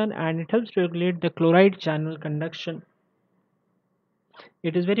formation, and it helps to regulate the chloride channel conduction.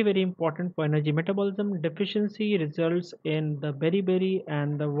 It is very important for energy metabolism. Deficiency results in the beriberi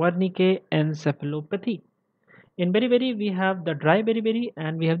and the Wernicke encephalopathy. In beriberi, we have the dry beriberi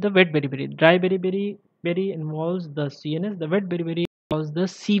and we have the wet beriberi. Dry beriberi involves the CNS. The wet beriberi involves the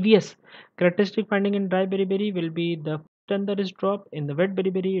CVS. Characteristic finding in dry beriberi will be the foot and the wrist drop. In the wet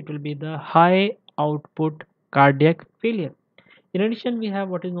beriberi, it will be the high output cardiac failure. In addition, we have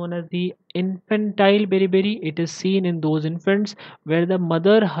what is known as the infantile beriberi. It is seen in those infants where the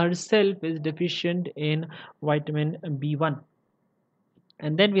mother herself is deficient in vitamin B1.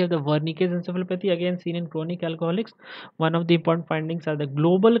 And then we have the Wernicke's encephalopathy, again seen in chronic alcoholics. One of the important findings are the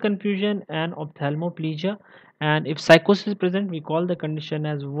global confusion and ophthalmoplegia. And if psychosis is present, we call the condition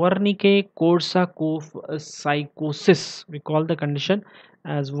as Wernicke-Korsakoff psychosis. We call the condition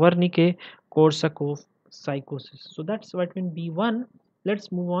as Wernicke-Korsakoff psychosis. So that's vitamin B1.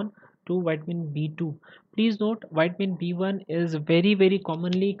 Let's move on to vitamin B2. Please note, vitamin B1 is very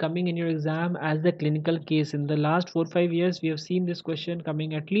commonly coming in your exam as the clinical case. In the last 4 5 years, we have seen this question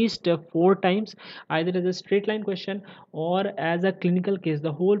coming at least 4 times, either as a straight line question or as a clinical case.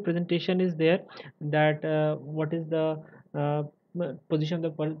 The whole presentation is there, that what is the uh, position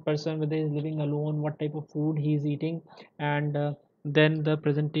of the person, whether he is living alone, what type of food he is eating, and then the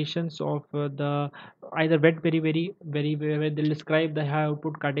presentations of the either wet very where they'll describe the high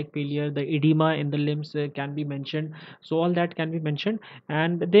output cardiac failure, the edema in the limbs can be mentioned. So all that can be mentioned,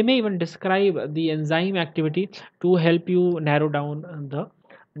 and they may even describe the enzyme activity to help you narrow down the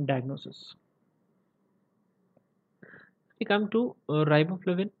diagnosis. We come to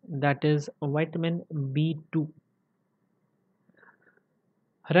riboflavin, that is vitamin B2.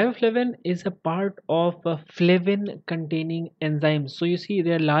 Riboflavin is a part of flavin containing enzymes. So you see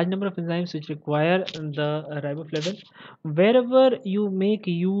there are large number of enzymes which require the riboflavin. Wherever you make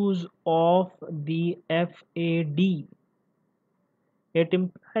use of the FAD, it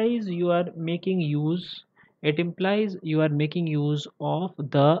implies you are making use of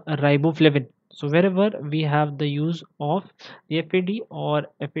the riboflavin. So wherever we have the use of the FAD or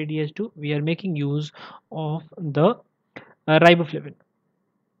FADH2, we are making use of the riboflavin.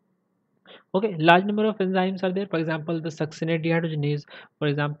 Okay, large number of enzymes are there. For example, the succinate dehydrogenase. For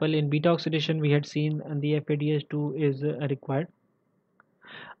example, in beta oxidation, we had seen and the FADH2 is required.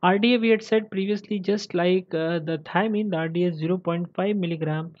 RDA we had said previously, just like the thiamine, the RDA is 0.5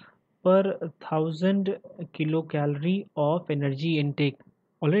 milligram per 1000 kilocalorie of energy intake.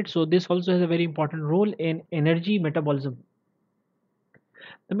 Alright, so this also has a very important role in energy metabolism.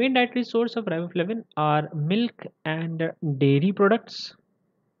 The main dietary source of riboflavin are milk and dairy products.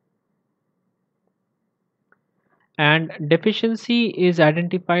 And deficiency is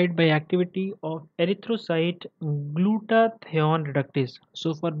identified by activity of erythrocyte glutathione reductase.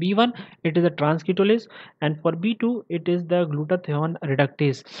 So for B1 it is a transketolase, and for B2 it is the glutathione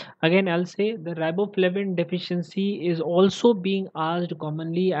reductase. Again I'll say the riboflavin deficiency is also being asked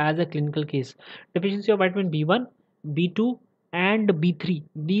commonly as a clinical case. Deficiency of vitamin B1, B2 and B3.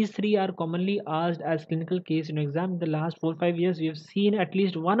 These three are commonly asked as clinical case in exam. In the last 4 5 years, we have seen at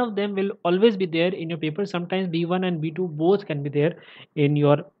least one of them will always be there in your paper. Sometimes B1 and B2 both can be there in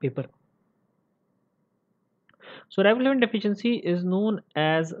your paper. So riboflavin deficiency is known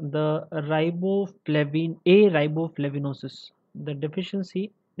as the riboflavinosis. The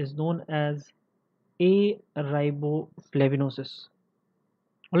deficiency is known as a riboflavinosis.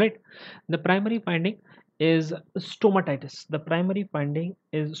 All right. The primary finding is stomatitis. The primary finding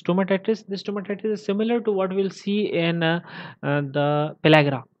is stomatitis. This stomatitis is similar to what we'll see in the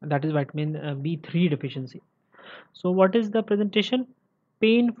pellagra, that is vitamin B3 deficiency. So what is the presentation?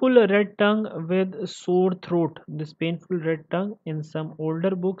 Painful red tongue with sore throat. This painful red tongue in some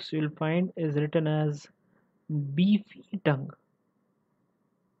older books you'll find is written as beefy tongue.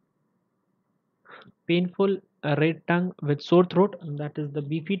 Painful red tongue with sore throat, that is the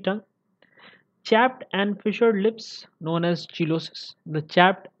beefy tongue. Chapped and fissured lips known as chelosis. The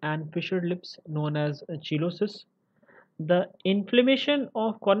chapped and fissured lips known as chelosis. The inflammation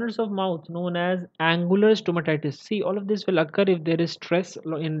of corners of mouth known as angular stomatitis. See, all of this will occur if there is stress.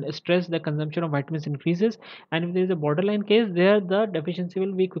 In stress, the consumption of vitamins increases, and if there is a borderline case, there the deficiency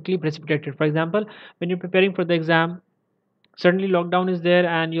will be quickly precipitated. For example, when you're preparing for the exam, suddenly lockdown is there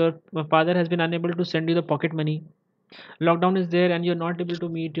and your father has been unable to send you the pocket money. Lockdown is there and you're not able to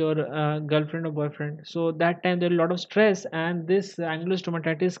meet your girlfriend or boyfriend, so that time there's a lot of stress, and this angular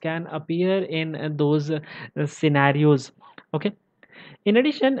stomatitis can appear in those scenarios. Okay. In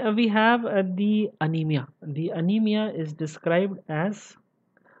addition, we have the anemia. The anemia is described as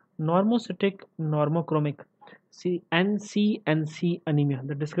normocytic normochromic. See, NCNC anemia.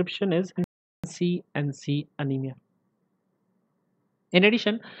 The description is NCNC anemia. In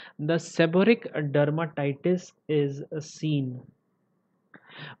addition, the seborrheic dermatitis is seen.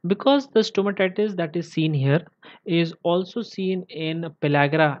 Because the stomatitis that is seen here is also seen in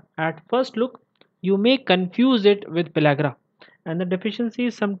pellagra. At first look, you may confuse it with pellagra, and the deficiency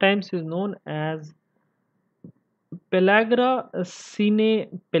sometimes is known as pellagra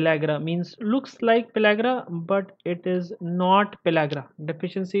sine pellagra, means looks like pellagra but it is not pellagra.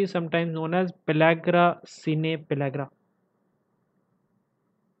 Deficiency is sometimes known as pellagra sine pellagra.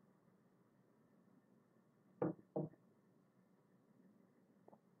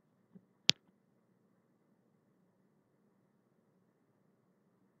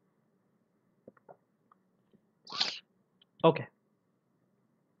 Okay.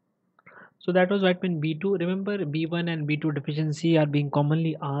 So that was vitamin B2. Remember, B1 and B2 deficiency are being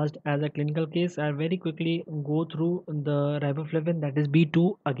commonly asked as a clinical case. I'll very quickly go through the riboflavin, that is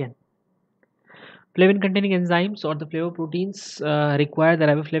B2 again. Flavin containing enzymes or the flavor proteins require the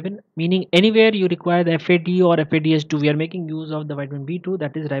riboflavin, meaning anywhere you require the FAD or FADH2, we are making use of the vitamin B2,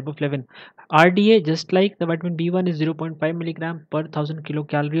 that is riboflavin. RDA, just like the vitamin B1, is 0.5 milligram per 1000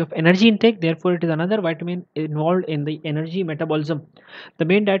 kilocalorie of energy intake. Therefore, it is another vitamin involved in the energy metabolism. The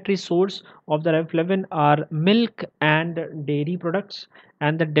main dietary source of the riboflavin are milk and dairy products,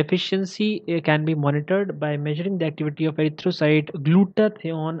 and the deficiency can be monitored by measuring the activity of erythrocyte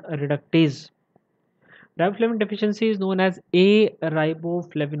glutathione reductase. Riboflavin deficiency is known as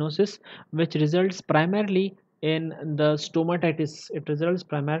ariboflavinosis, which results primarily in the stomatitis. It results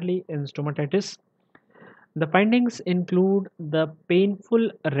primarily in stomatitis. The findings include the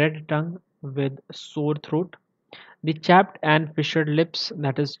painful red tongue with sore throat, the chapped and fissured lips,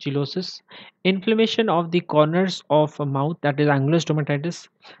 that is chelosis, inflammation of the corners of mouth, that is angular stomatitis,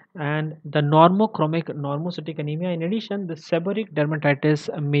 and the normochromic normocytic anemia. In addition, the seborrheic dermatitis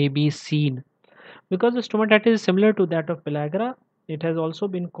may be seen. Because the stomatitis is similar to that of pellagra, it has also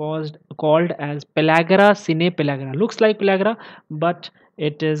been called as pellagra sine pellagra. Looks like pellagra, but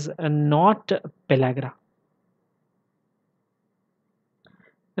it is not pellagra.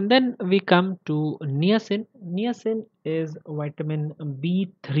 And then we come to niacin. Niacin is vitamin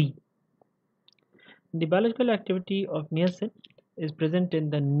B3. The biological activity of niacin is present in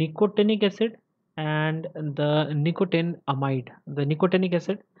the nicotinic acid and the nicotinamide. The nicotinic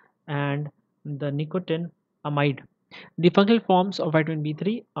acid and the nicotinamide. The functional forms of vitamin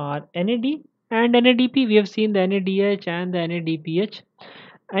B3 are NAD and NADP. We have seen the NADH and the NADPH.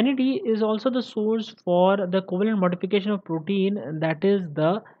 NAD is also the source for the covalent modification of protein, that is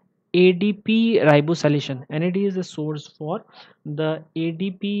the ADP ribosylation. NAD is the source for the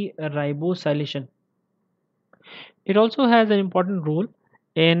ADP ribosylation. It also has an important role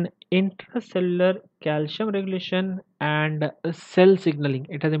in intracellular calcium regulation and cell signaling.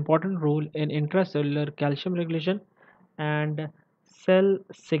 It has important role in intracellular calcium regulation and cell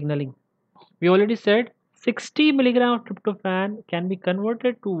signaling. We already said 60 milligram of tryptophan can be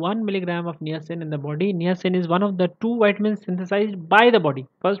converted to 1 milligram of niacin in the body. Niacin is one of the two vitamins synthesized by the body.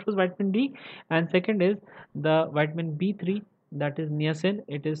 First was vitamin D and second is the vitamin B3, that is niacin.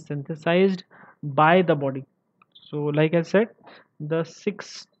 It is synthesized by the body. So like I said, the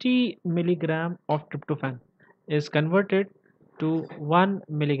 60 milligram of tryptophan is converted to 1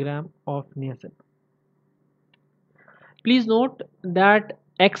 milligram of niacin. Please note that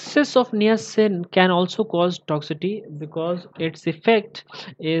excess of niacin can also cause toxicity because its effect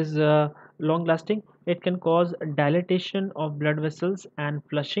is long lasting. It can cause dilatation of blood vessels and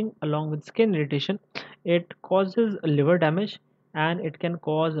flushing along with skin irritation. It causes liver damage, and it can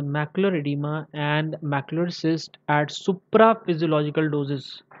cause macular edema and macular cyst at supraphysiological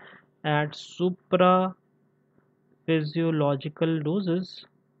doses. At supraphysiological doses,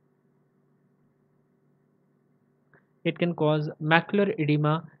 it can cause macular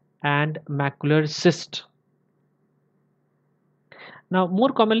edema and macular cyst. Now, more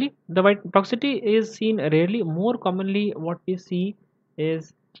commonly, the white toxicity is seen rarely. More commonly, what we see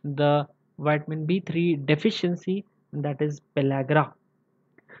is the vitamin B3 deficiency, that is pellagra.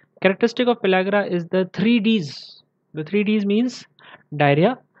 Characteristic of pellagra is the 3Ds. The 3Ds means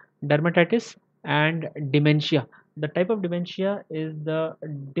diarrhea, dermatitis, and dementia. The type of dementia is the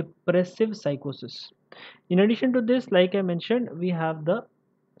depressive psychosis. In addition to this, like I mentioned, we have the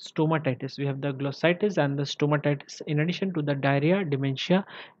stomatitis. We have the glossitis and the stomatitis in addition to the diarrhea, dementia,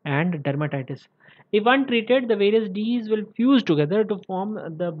 and dermatitis. If untreated, the various D's will fuse together to form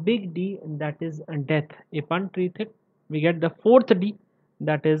the big D, that is death. If untreated, we get the fourth D,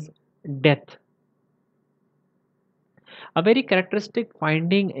 that is death. A very characteristic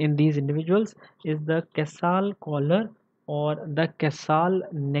finding in these individuals is the Casal collar or the Casal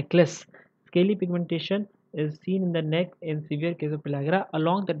necklace. Scaly pigmentation is seen in the neck in severe case of pellagra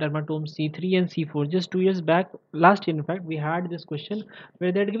along the dermatome C3 and C4. Just 2 years back, last year in fact, we had this question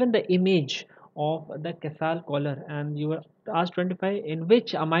where they had given the image of the Casal collar, and you were asked 25 in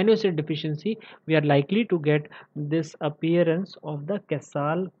which amino acid deficiency we are likely to get this appearance of the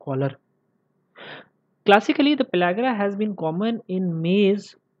Casal collar. Classically, the pellagra has been common in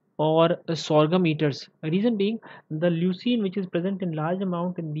maize or sorghum eaters. Reason being, the leucine, which is present in large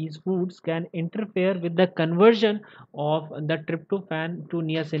amount in these foods, can interfere with the conversion of the tryptophan to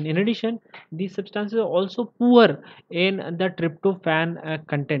niacin. In addition, these substances are also poor in the tryptophan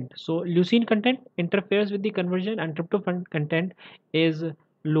content. So, leucine content interferes with the conversion, and tryptophan content is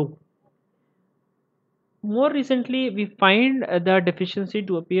low. More recently, we find the deficiency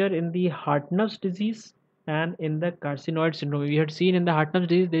to appear in the Hartnupp's disease and in the carcinoid syndrome. We had seen in the Hartnupp's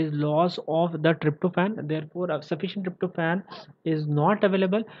disease there is loss of the tryptophan, therefore, sufficient tryptophan is not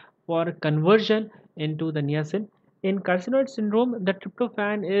available for conversion into the niacin. In carcinoid syndrome, the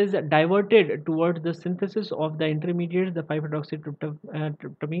tryptophan is diverted towards the synthesis of the intermediates. The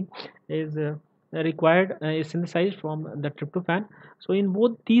 5-hydroxytryptamine is required, is synthesized from the tryptophan. So in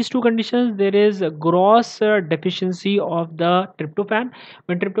both these two conditions, there is a gross deficiency of the tryptophan.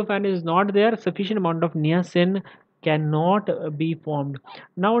 When tryptophan is not there, sufficient amount of niacin cannot be formed.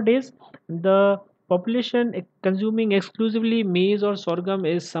 Nowadays, the population consuming exclusively maize or sorghum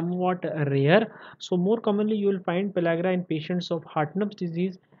is somewhat rare. So more commonly, you will find pellagra in patients of Hartnupp's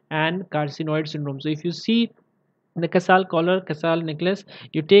disease and carcinoid syndrome. So if you see the Casal collar, Casal necklace,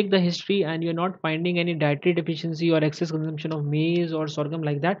 you take the history and you're not finding any dietary deficiency or excess consumption of maize or sorghum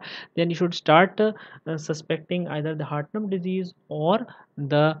like that, then you should start suspecting either the Hartnum disease or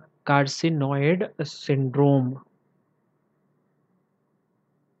the carcinoid syndrome.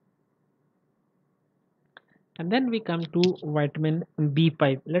 And then we come to vitamin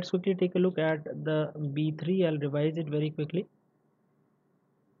B5. Let's quickly take a look at the B3. I'll revise it very quickly.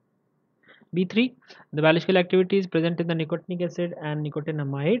 B3, the biological activity is present in the nicotinic acid and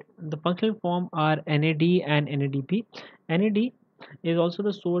nicotinamide. The functional form are NAD and NADP. NAD is also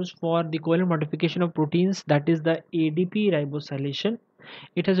the source for the covalent modification of proteins, that is the ADP ribosylation.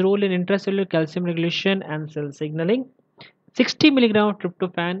 It has a role in intracellular calcium regulation and cell signaling. 60 milligram of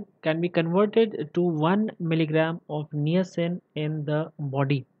tryptophan can be converted to 1 milligram of niacin in the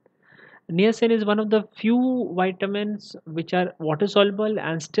body. Niacin is one of the few vitamins which are water soluble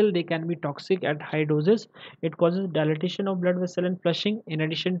and still they can be toxic at high doses. It causes dilatation of blood vessel and flushing. In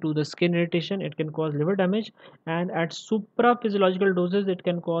addition to the skin irritation, it can cause liver damage, and at supraphysiological doses, it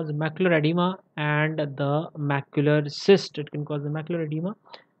can cause macular edema and the macular cyst. It can cause the macular edema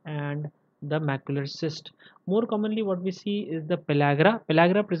and the macular cyst. More commonly, what we see is the pellagra.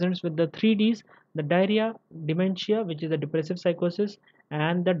 Pellagra presents with the 3Ds: the diarrhea, dementia, which is the depressive psychosis,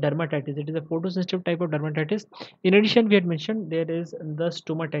 and the dermatitis. It is a photosensitive type of dermatitis. In addition, we had mentioned there is the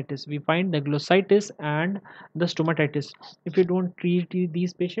stomatitis. We find the glossitis and the stomatitis. If you don't treat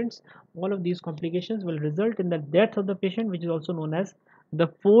these patients, all of these complications will result in the death of the patient, which is also known as the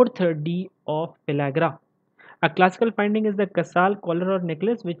fourth D of pellagra. A classical finding is the Casal collar or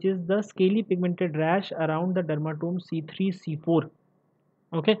necklace, which is the scaly pigmented rash around the dermatome C3, C4.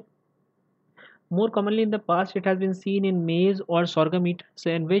 Okay. More commonly in the past, it has been seen in maize or sorghum eaters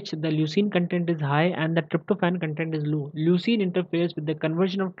in which the leucine content is high and the tryptophan content is low. Leucine interferes with the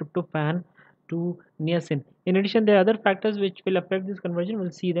conversion of tryptophan to niacin. In addition, there are other factors which will affect this conversion.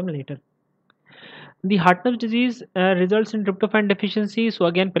 We'll see them later. The Hartnup disease results in tryptophan deficiency. So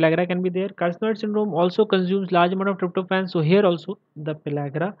again, pellagra can be there. Carcinoid syndrome also consumes large amount of tryptophan. So here also the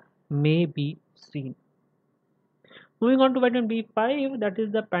pellagra may be seen. Moving on to vitamin B5, that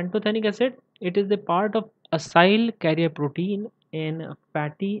is the pantothenic acid. It is the part of acyl carrier protein in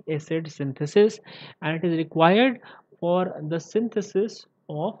fatty acid synthesis, and it is required for the synthesis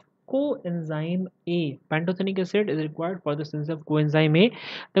of coenzyme A. Pantothenic acid is required for the synthesis of coenzyme A.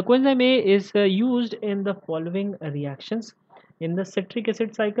 The coenzyme A is used in the following reactions in the citric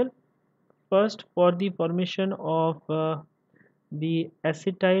acid cycle. First, for the formation of the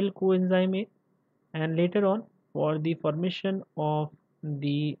acetyl coenzyme A, and later on for the formation of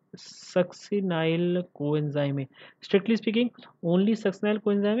the succinyl coenzyme A. Strictly speaking, only succinyl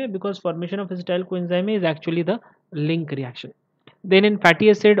coenzyme A, because formation of acetyl coenzyme A is actually the link reaction. Then in fatty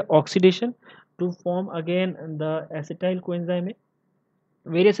acid oxidation to form again the acetyl coenzyme A,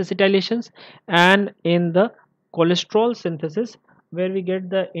 various acetylations, and in the cholesterol synthesis where we get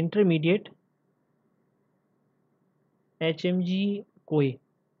the intermediate HMG CoA.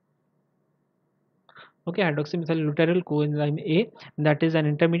 Okay, hydroxymethyl coenzyme A, that is an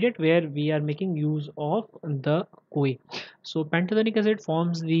intermediate where we are making use of the CoA. So pantothenic acid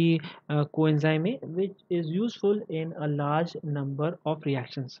forms the coenzyme A, which is useful in a large number of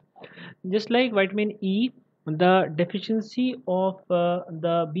reactions. Just like vitamin E, the deficiency of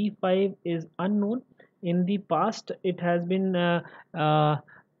the B5 is unknown. In the past it has been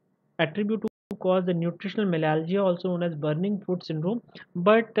attributed to cause the nutritional melalgia, also known as burning foot syndrome.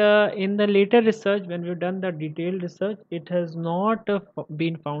 But in the later research, when we've done the detailed research, it has not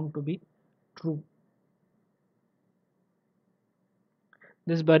been found to be true.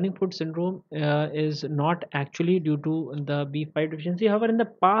 This burning foot syndrome is not actually due to the B5 deficiency. However, in the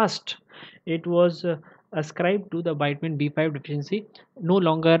past, it was ascribed to the vitamin B5 deficiency, no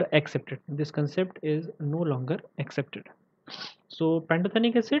longer accepted. This concept is no longer accepted. So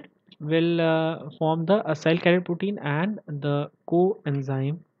pantothenic acid will form the acyl carrier protein and the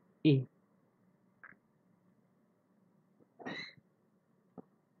coenzyme A.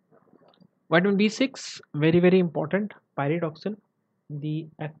 Vitamin B6, very important, pyridoxal. The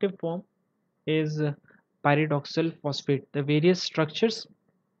active form is pyridoxal phosphate. The various structures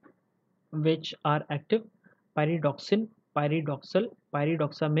which are active: pyridoxine, pyridoxal,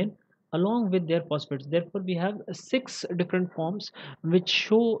 pyridoxamine, along with their phosphates. Therefore, we have six different forms which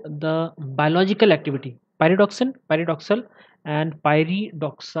show the biological activity: pyridoxine, pyridoxal, and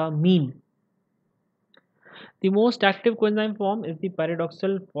pyridoxamine. The most active coenzyme form is the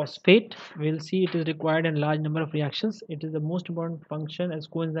pyridoxal phosphate. We'll see it is required in large number of reactions. It is the most important function as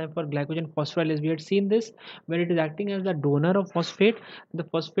coenzyme for glycogen phosphorylase. We had seen this where it is acting as the donor of phosphate. The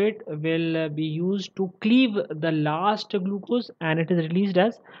phosphate will be used to cleave the last glucose, and it is released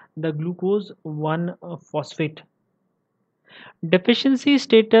as the glucose 1 phosphate. Deficiency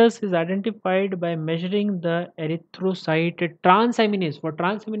status is identified by measuring the erythrocyte transaminase. For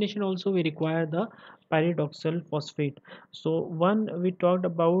transamination also we require the pyridoxal phosphate. So one, we talked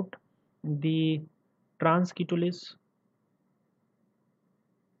about the transketolase.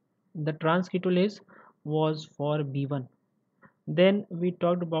 The transketolase was for B1. Then we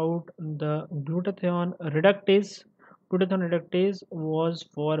talked about the glutathione reductase. Glutathione reductase was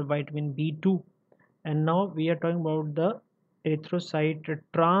for vitamin B2. And now we are talking about the erythrocyte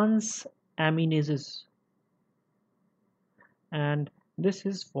transaminases, and this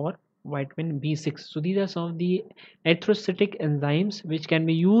is for vitamin B6. So these are some of the erythrocytic enzymes which can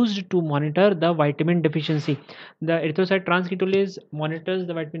be used to monitor the vitamin deficiency. The erythrocyte transketolase monitors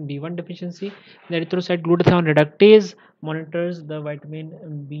the vitamin B1 deficiency. The erythrocyte glutathione reductase monitors the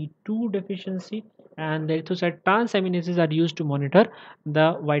vitamin B2 deficiency, and the erythrocyte transaminases are used to monitor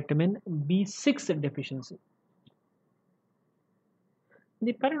the vitamin B6 deficiency.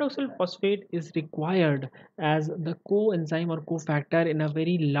 The pyridoxal phosphate is required as the coenzyme or cofactor in a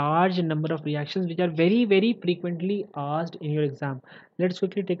very large number of reactions which are very frequently asked in your exam. Let's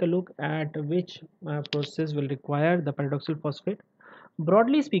quickly take a look at which process will require the pyridoxal phosphate.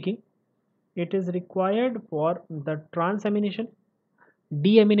 Broadly speaking, it is required for the transamination,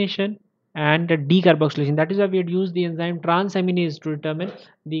 deamination, and decarboxylation. That is why we had used the enzyme transaminase to determine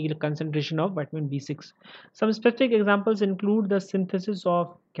the concentration of vitamin B6. Some specific examples include the synthesis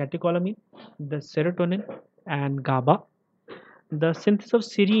of catecholamine, the serotonin, and GABA, the synthesis of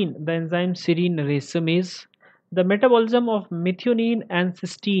serine, the enzyme serine racemase, the metabolism of methionine and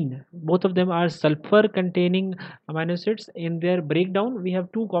cysteine. Both of them are sulfur containing amino acids. In their breakdown, we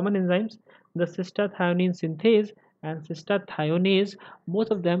have two common enzymes, the cystathionine synthase and cystathionase.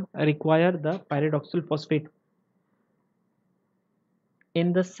 Both of them require the pyridoxal phosphate.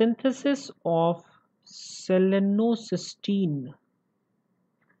 In the synthesis of selenocysteine,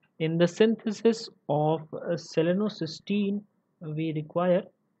 in the synthesis of selenocysteine, we require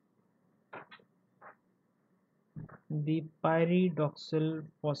the pyridoxal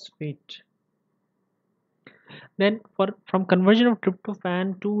phosphate. Then for from conversion of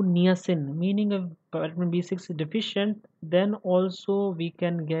tryptophan to niacin, meaning if vitamin B6 is deficient, then also we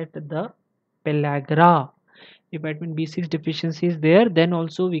can get the pellagra. If vitamin B6 deficiency is there, then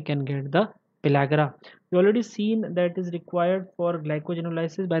also we can get the pellagra. We already seen that is required for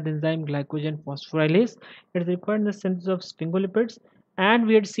glycogenolysis by the enzyme glycogen phosphorylase. It is required in the synthesis of sphingolipids, and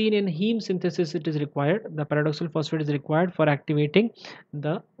we had seen in heme synthesis it is required. The paradoxal phosphate is required for activating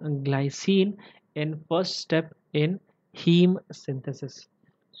the glycine in first step in heme synthesis.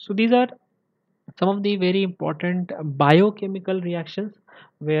 So these are some of the very important biochemical reactions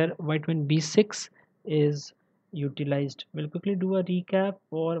where vitamin B6 is utilized. We'll quickly do a recap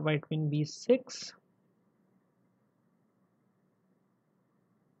for vitamin B6.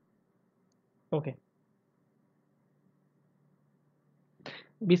 Okay,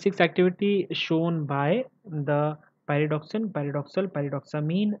 B6 activity shown by the pyridoxal,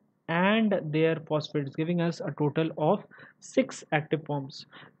 pyridoxamine, and their phosphates, giving us a total of 6 active forms.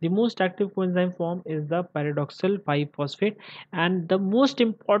 The most active coenzyme form is the pyridoxal 5-phosphate, and the most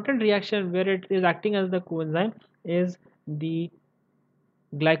important reaction where it is acting as the coenzyme is the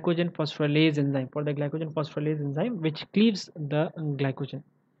glycogen phosphorylase enzyme, for the glycogen phosphorylase enzyme which cleaves the glycogen.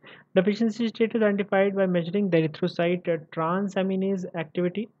 Deficiency state is identified by measuring the erythrocyte transaminase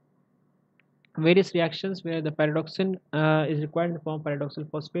activity. Various reactions where the pyridoxine is required in the form of pyridoxal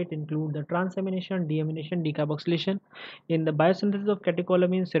phosphate include the transamination, deamination, decarboxylation. In the biosynthesis of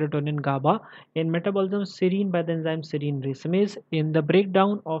catecholamine, serotonin, GABA. In metabolism, serine by the enzyme serine racemase. In the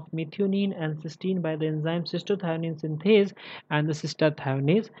breakdown of methionine and cysteine by the enzyme cystothionine synthase and the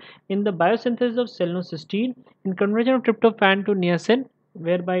cystathionase. In the biosynthesis of selenocysteine, in conversion of tryptophan to niacin,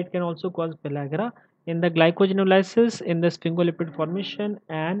 whereby it can also cause pellagra. In the glycogenolysis, in the sphingolipid formation,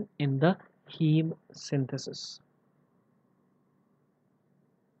 and in the heme synthesis.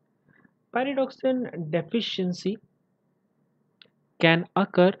 Pyridoxine deficiency can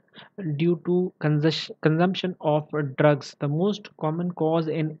occur due to consumption of drugs. The most common cause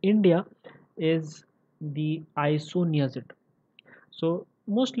in India is the isoniazid. So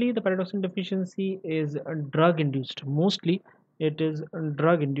mostly the pyridoxine deficiency is drug induced. Mostly it is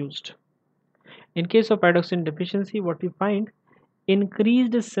drug induced. In case of pyridoxine deficiency, what we find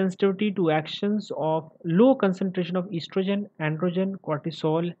increased sensitivity to actions of low concentration of estrogen, androgen,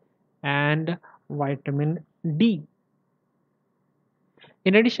 cortisol, and vitamin D.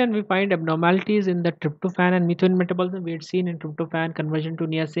 In addition, we find abnormalities in the tryptophan and methionine metabolism. We had seen in tryptophan conversion to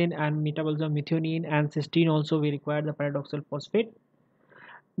niacin and metabolism of methionine and cysteine. Also, we require the pyridoxal phosphate.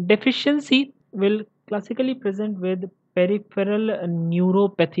 Deficiency will classically present with peripheral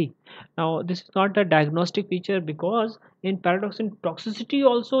neuropathy. Now, this is not a diagnostic feature because in pyridoxine toxicity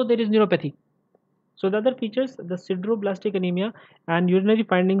also there is neuropathy. So the other features, the sideroblastic anemia and urinary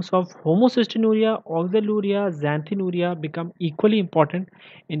findings of homocystinuria, oxaluria, xanthinuria become equally important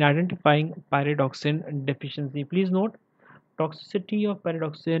in identifying pyridoxine deficiency. Please note, toxicity of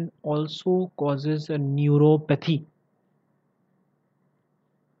pyridoxine also causes a neuropathy.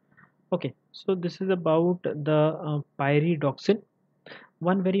 Okay, so this is about the pyridoxine.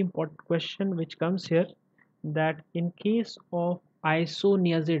 One very important question which comes here, that in case of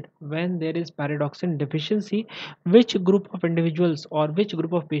isoniazid, when there is pyridoxine deficiency, which group of individuals or which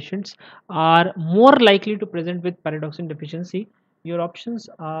group of patients are more likely to present with pyridoxine deficiency? Your options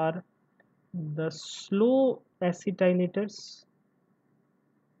are the slow acetylators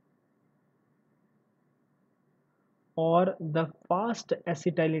or the fast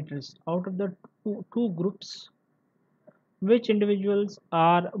acetylators. Out of the two groups, which individuals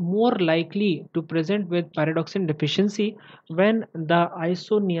are more likely to present with pyridoxine deficiency when the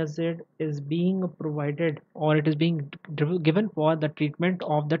isoniazid is being provided or it is being given for the treatment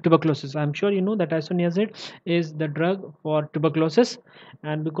of the tuberculosis? I'm sure you know that isoniazid is the drug for tuberculosis,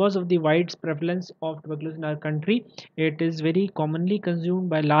 and because of the wide prevalence of tuberculosis in our country, it is very commonly consumed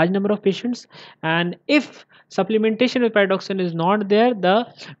by large number of patients. And if supplementation with pyridoxine is not there, the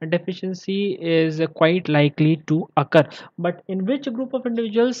deficiency is quite likely to occur. But in which group of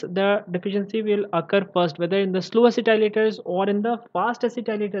individuals the deficiency will occur first, whether in the slow acetylators or in the fast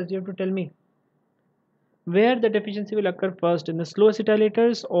acetylators? You have to tell me where the deficiency will occur first, in the slow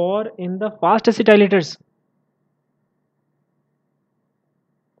acetylators or in the fast acetylators.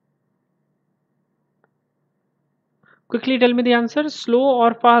 Quickly tell me the answer, slow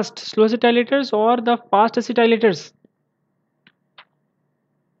or fast, slow acetylators or the fast acetylators?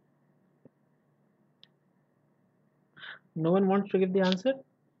 No one wants to give the answer.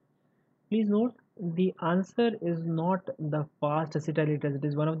 Please note, the answer is not the fast acetylators. It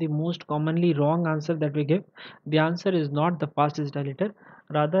is one of the most commonly wrong answer that we give. The answer is not the fast acetylator.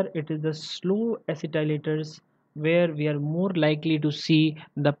 Rather, it is the slow acetylators where we are more likely to see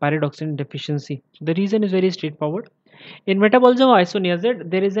the pyridoxine deficiency. The reason is very straightforward. In metabolism of isoniazid,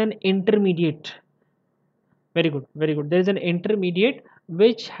 there is an intermediate. Very good, very good. There is an intermediate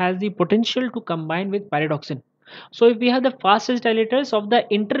which has the potential to combine with pyridoxine. So if we have the fastest dilators of the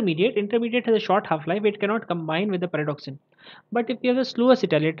intermediate has a short half-life, it cannot combine with the pyridoxine. But if you have the slow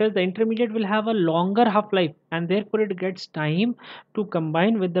acetylators, the intermediate will have a longer half-life and therefore it gets time to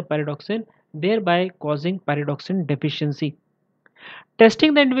combine with the pyridoxine, thereby causing pyridoxine deficiency.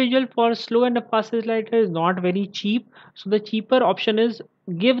 Testing the individual for slow and fast accelerator is not very cheap, so the cheaper option is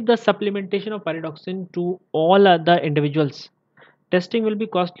give the supplementation of pyridoxine to all other individuals. Testing will be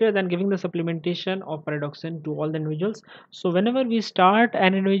costlier than giving the supplementation of pyridoxine to all the individuals. So whenever we start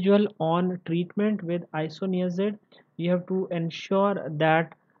an individual on treatment with isoniazid, we have to ensure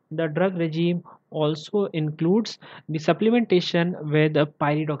that the drug regime also includes the supplementation with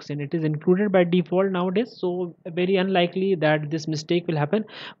pyridoxine. It is included by default nowadays, so very unlikely that this mistake will happen.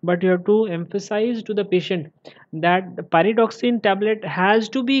 But you have to emphasize to the patient that the pyridoxine tablet has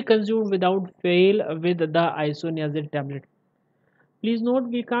to be consumed without fail with the isoniazid tablet. Please note,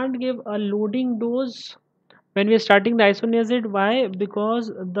 we can't give a loading dose when we are starting the isoniazid. Why? Because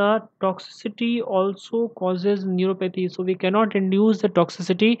the toxicity also causes neuropathy. So we cannot induce the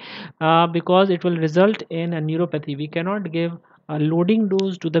toxicity because it will result in a neuropathy. We cannot give a loading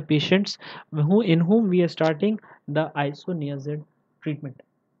dose to the patients in whom we are starting the isoniazid treatment.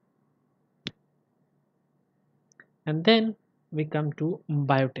 And then we come to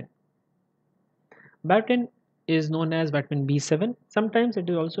biotin. Biotin is known as vitamin B7. Sometimes it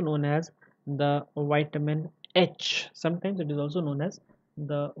is also known as the vitamin H. Sometimes it is also known as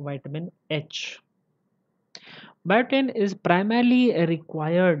the vitamin H. Biotin is primarily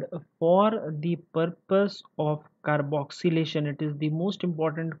required for the purpose of carboxylation. It is the most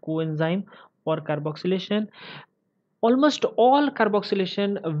important coenzyme for carboxylation. Almost all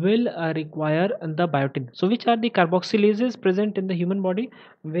carboxylation will require the biotin. So which are the carboxylases present in the human body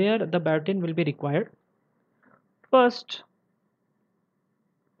where the biotin will be required? First,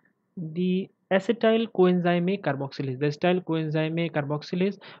 the acetyl coenzyme carboxylase. The acetyl coenzyme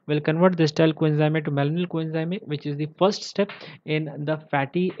carboxylase will convert the acetyl coenzyme to malonyl coenzyme, which is the first step in the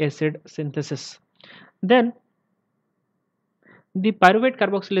fatty acid synthesis. Then the pyruvate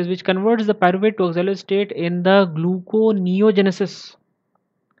carboxylase, which converts the pyruvate to oxalate state in the gluconeogenesis.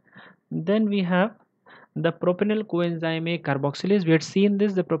 Then we have the propenyl coenzyme carboxylase. We had seen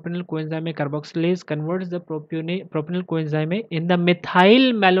this. The propenyl coenzyme carboxylase converts the propenyl coenzyme in the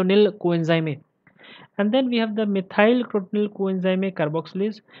methyl malonyl coenzyme. And then we have the methyl crotonil coenzyme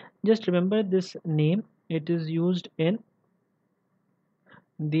carboxylase. Just remember this name. It is used in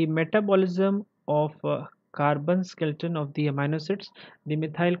the metabolism of carbon skeleton of the amino acids. The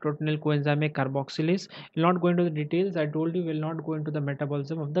methyl crotonil coenzyme carboxylase. Will not go into the details. I told you will not go into the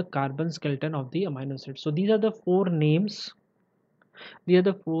metabolism of the carbon skeleton of the amino acids. So these are the four names. These are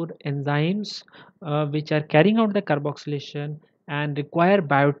the four enzymes which are carrying out the carboxylation and require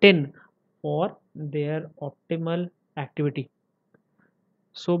biotin for their optimal activity.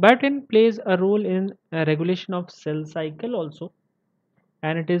 So biotin plays a role in regulation of cell cycle also,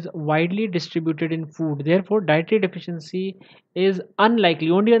 and it is widely distributed in food. Therefore, dietary deficiency is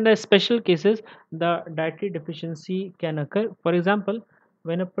unlikely. Only in the special cases the dietary deficiency can occur. For example,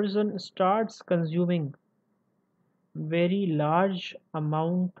 when a person starts consuming very large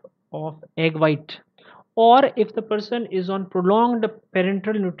amount of egg white, or if the person is on prolonged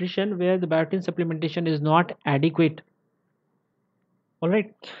parenteral nutrition where the biotin supplementation is not adequate. All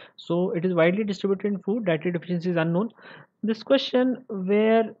right, so it is widely distributed in food. Dietary deficiency is unknown. This question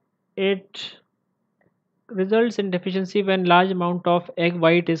where it results in deficiency when large amount of egg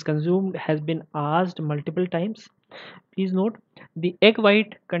white is consumed has been asked multiple times. Please note, the egg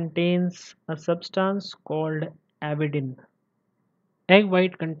white contains a substance called avidin. Egg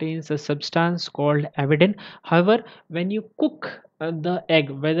white contains a substance called avidin. However, when you cook the egg,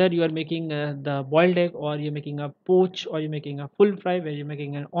 whether you are making the boiled egg, or you're making a poach, or you're making a full fry, where you're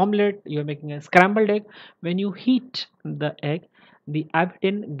making an omelette, you're making a scrambled egg, when you heat the egg, the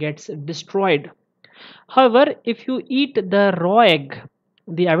avidin gets destroyed. However, if you eat the raw egg,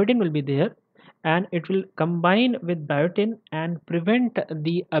 the avidin will be there and it will combine with biotin and prevent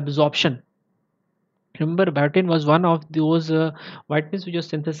the absorption. Remember, biotin was one of those vitamins which was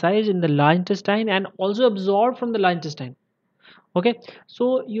synthesized in the large intestine and also absorbed from the large intestine. Okay,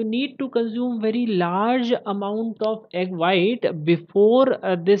 so you need to consume very large amount of egg white before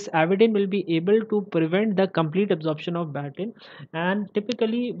this avidin will be able to prevent the complete absorption of biotin, and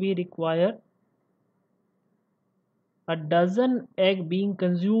typically we require a dozen egg being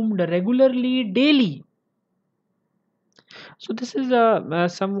consumed regularly daily. So this is a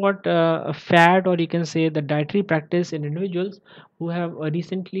somewhat a fad, or you can say the dietary practice in individuals who have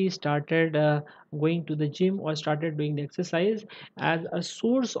recently started going to the gym or started doing the exercise as a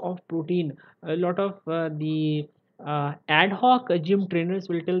source of protein. A lot of ad hoc gym trainers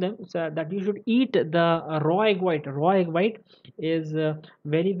will tell them that you should eat the raw egg white. Raw egg white is a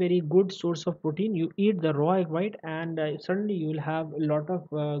very good source of protein. You eat the raw egg white, and suddenly you will have a lot of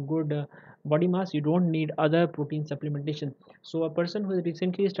good body mass. You don't need other protein supplementation. So a person who has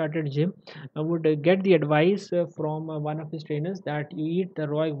recently started gym would get the advice from one of his trainers that you eat the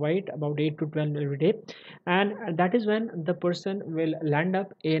raw egg white about 8 to 12 every day, and that is when the person will land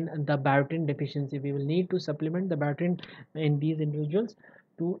up in the biotin deficiency. We will need to supplement the biotin in these individuals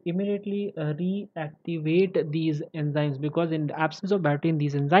to immediately reactivate these enzymes, because in the absence of biotin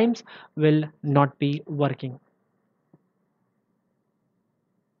these enzymes will not be working.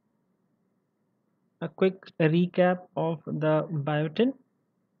 A quick recap of the biotin.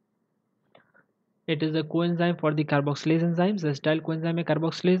 It is a coenzyme for the carboxylase enzymes, the acetyl coenzyme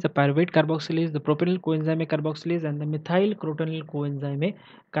carboxylase, the pyruvate carboxylase, the propyl coenzyme carboxylase, and the methyl crotonal coenzyme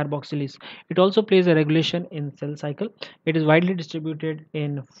carboxylase. It also plays a regulation in cell cycle. It is widely distributed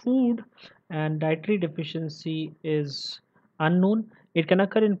in food, and dietary deficiency is unknown. It can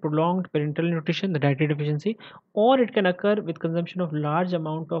occur in prolonged parenteral nutrition, the dietary deficiency, or it can occur with consumption of large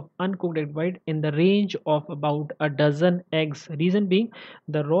amount of uncooked egg white in the range of about a dozen eggs. Reason being,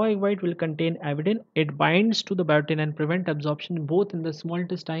 the raw egg white will contain avidin. It binds to the biotin and prevent absorption both in the small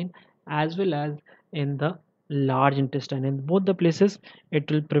intestine as well as in the large intestine. In both the places,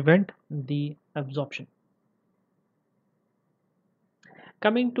 it will prevent the absorption.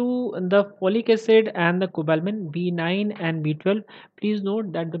 Coming to the folic acid and the cobalamin, B9 and B12. Please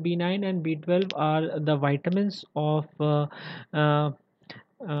note that the B9 and B12 are the vitamins of uh,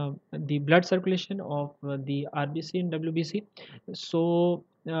 the blood circulation of the RBC and WBC. So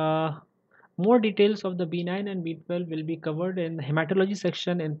more details of the B9 and B12 will be covered in the hematology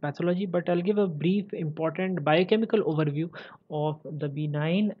section in pathology, but I'll give a brief important biochemical overview of the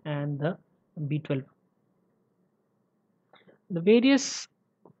B9 and the B12. The various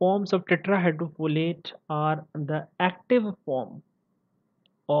forms of tetrahydrofolate are the active form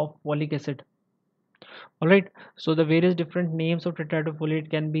of folic acid. All right, so the various different names of tetrahydrofolate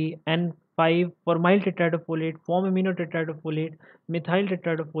can be N5 formyl tetrahydrofolate, form amino tetrahydrofolate, methyl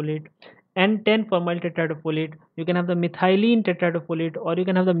tetrahydrofolate, N10 formyl tetrahydrofolate. You can have the methylene tetrahydrofolate, or you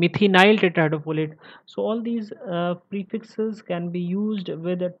can have the methinyl tetrahydrofolate. So all these prefixes can be used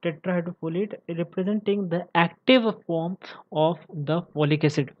with a tetrahydrofolate representing the active form of the folic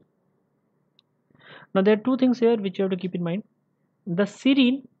acid. Now there are two things here which you have to keep in mind. The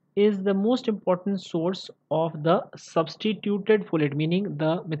serine is the most important source of the substituted folate, meaning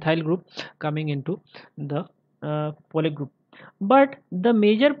the methyl group coming into the folate group. But the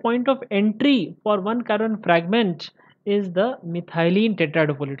major point of entry for one carbon fragment is the methylene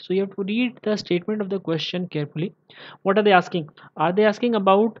tetrahydrofolate. So you have to read the statement of the question carefully. What are they asking? Are they asking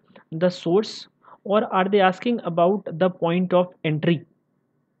about the source, or are they asking about the point of entry?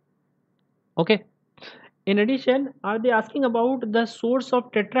 Okay. In addition, are they asking about the source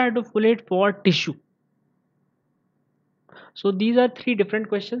of tetrahydrofolate for tissue? So these are three different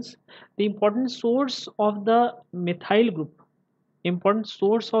questions. The important source of the methyl group, important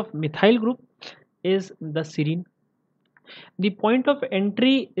source of methyl group is the serine. The point of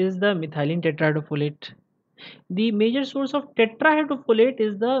entry is the methylene tetrahydrofolate. The major source of tetrahydrofolate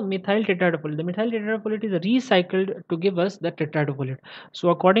is the methyl tetrahydrofolate. The methyl tetrahydrofolate is recycled to give us the tetrahydrofolate. So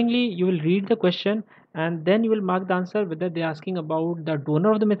accordingly, you will read the question and then you will mark the answer, whether they are asking about the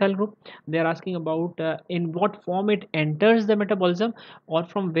donor of the methyl group, they are asking about in what form it enters the metabolism, or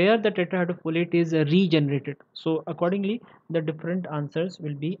from where the tetrahydrofolate is regenerated. So accordingly, the different answers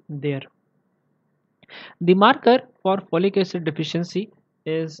will be there. The marker for folic acid deficiency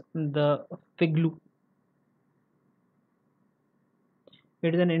is the FIGLU.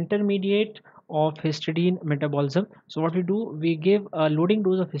 It is an intermediate of histidine metabolism. So what we do, we give a loading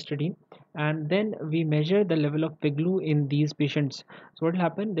dose of histidine, and then we measure the level of FIGLU in these patients. So what will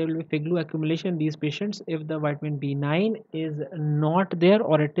happen, there will be FIGLU accumulation in these patients if the vitamin B9 is not there,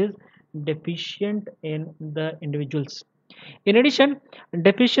 or it is deficient in the individuals. In addition,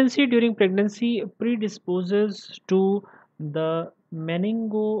 deficiency during pregnancy predisposes to the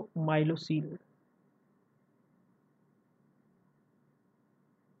meningomyelocele.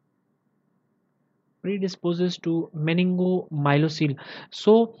 predisposes to meningomyelocele.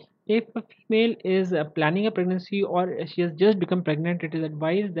 So, if a female is planning a pregnancy or she has just become pregnant, it is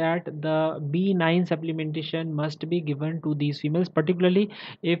advised that the B9 supplementation must be given to these females, particularly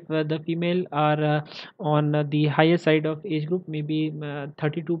if the female are on the higher side of age group, maybe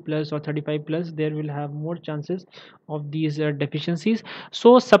 32 plus or 35 plus, there will have more chances of these deficiencies.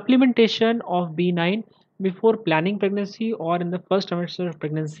 So, supplementation of B9 before planning pregnancy or in the first trimester of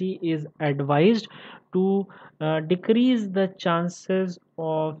pregnancy is advised to decrease the chances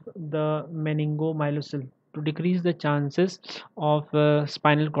of the meningomyelocele, to decrease the chances of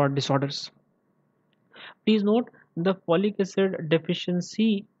spinal cord disorders. Please note, the folic acid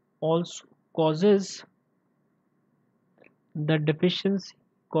deficiency also causes the deficiency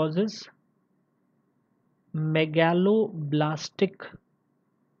causes megaloblastic,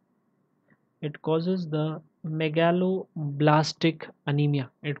 it causes the megaloblastic anemia,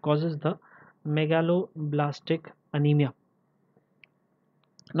 it causes the megaloblastic anemia.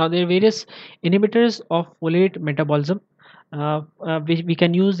 Now there are various inhibitors of folate metabolism. We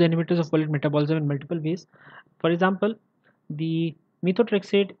can use the inhibitors of folate metabolism in multiple ways. For example, the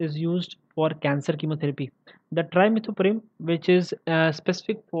methotrexate is used for cancer chemotherapy. The trimethoprim, which is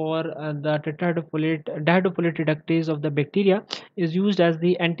specific for the tetrahydrofolate dihydrofolate reductase of the bacteria, is used as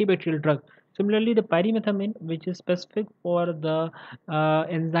the antibacterial drug. Similarly, the pyrimethamine, which is specific for the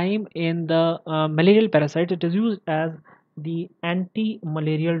enzyme in the malarial parasite, it is used as the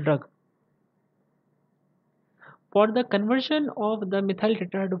anti-malarial drug. For the conversion of the methyl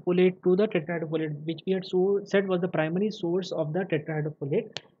tetrahydrofolate to the tetrahydrofolate, which we had said was the primary source of the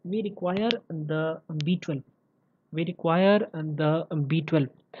tetrahydrofolate, we require the B12. We require the B12.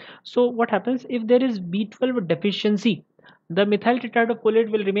 So what happens if there is B12 deficiency? The methyl tetrahydrofolate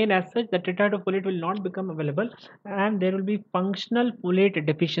will remain as such, the tetrahydrofolate will not become available, and there will be functional folate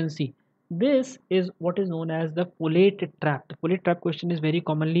deficiency. This is what is known as the folate trap. The folate trap question is very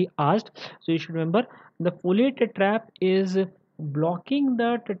commonly asked, so you should remember the folate trap is blocking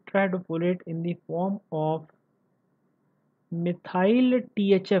the tetrahydrofolate in the form of methyl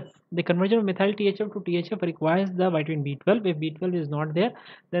THF. The conversion of methyl THF to THF requires the vitamin B12. If B12 is not there,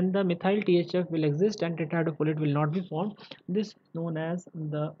 then the methyl THF will exist and tetrahydrofolate will not be formed. This is known as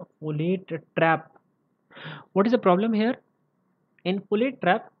the folate trap. What is the problem here? In folate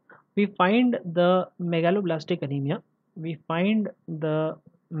trap, we find the megaloblastic anemia. We find the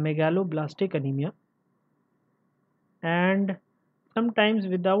megaloblastic anemia, and sometimes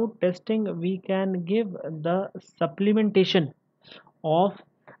without testing we can give the supplementation of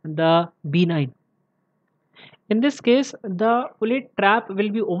the B9. In this case, the folate trap will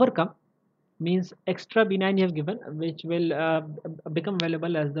be overcome, means extra B9 you have given, which will become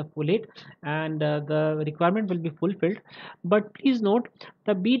available as the folate, and the requirement will be fulfilled. But please note,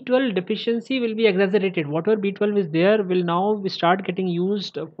 the B12 deficiency will be exaggerated. Whatever B12 is there will now start getting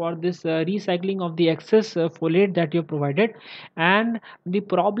used for this recycling of the excess folate that you have provided, and the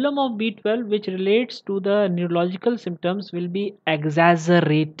problem of B12 which relates to the neurological symptoms will be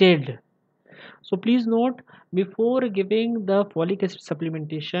exaggerated. So please note, before giving the folic acid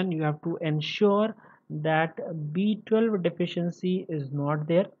supplementation, you have to ensure that B12 deficiency is not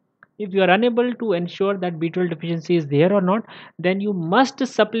there. If you are unable to ensure that B12 deficiency is there or not, then you must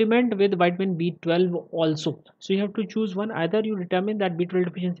supplement with vitamin B12 also. So you have to choose one. Either you determine that B12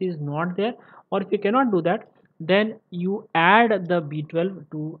 deficiency is not there, or if you cannot do that, then you add the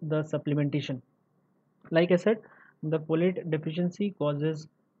B12 to the supplementation. Like I said, the folate deficiency causes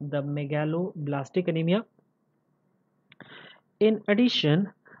the megaloblastic anemia. In addition,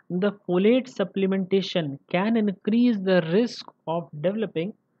 the folate supplementation can increase the risk of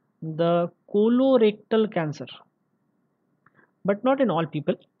developing the colorectal cancer, but not in all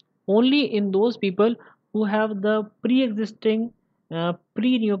people, only in those people who have the pre-existing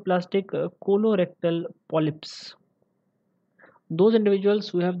pre-neoplastic colorectal polyps. Those individuals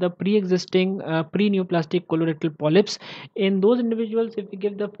who have the pre-existing pre-neoplastic colorectal polyps, in those individuals if we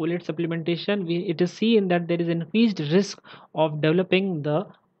give the folate supplementation, it is seen that there is increased risk of developing the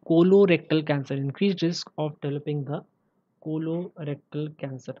colorectal cancer, increased risk of developing the colorectal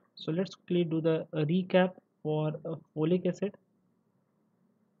cancer. So let's quickly do the recap for folic acid.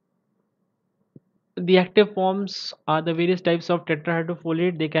 The active forms are the various types of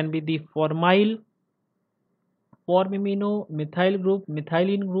tetrahydrofolate. They can be the formyl, formimino, methyl group,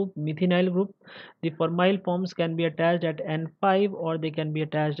 methylene group, methinyl group. The formyl forms can be attached at N5 or they can be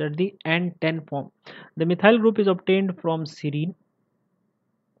attached at the N10 form. The methyl group is obtained from serine.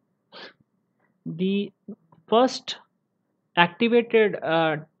 The first activated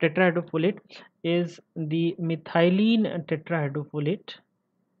tetrahydrofolate is the methylene tetrahydrofolate.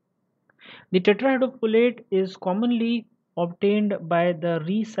 The tetrahydrofolate is commonly obtained by the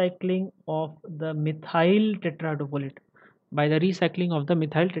recycling of the methyl tetrahydrofolate, by the recycling of the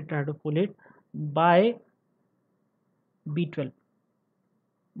methyl tetrahydrofolate by B12,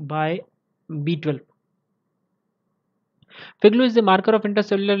 by B12. Figlu is the marker of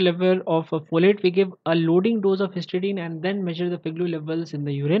intracellular level of folate. We give a loading dose of histidine and then measure the Figlu levels in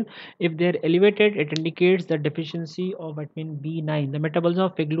the urine. If they are elevated, it indicates the deficiency of vitamin B9. The metabolism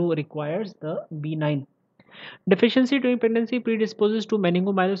of Figlu requires the B9. Deficiency during pregnancy predisposes to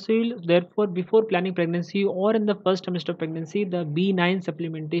meningomyelocele. Therefore, before planning pregnancy or in the first trimester of pregnancy, the B9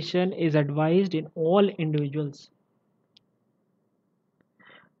 supplementation is advised in all individuals.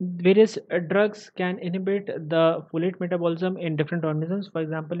 Various drugs can inhibit the folate metabolism in different organisms. For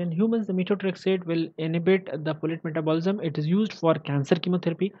example, in humans, the methotrexate will inhibit the folate metabolism. It is used for cancer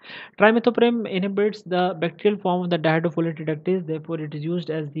chemotherapy. Trimethoprim inhibits the bacterial form of the dihydrofolate reductase. Therefore, it is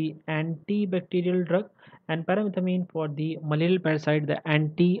used as the antibacterial drug. And paramethamine for the malarial parasite, the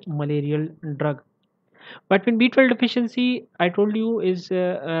anti-malarial drug. Vitamin B12 deficiency, I told you, is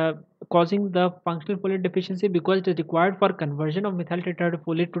causing the functional folate deficiency because it is required for conversion of methyl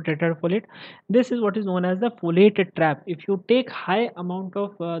tetrahydrofolate to tetrahydrofolate. This is what is known as the folate trap. If you take high amount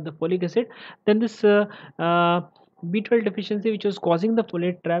of the folic acid, then this B12 deficiency, which is causing the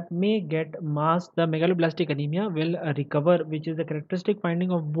folate trap, may get masked. The megaloblastic anemia will recover, which is the characteristic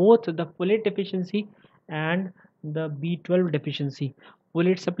finding of both the folate deficiency and the B12 deficiency.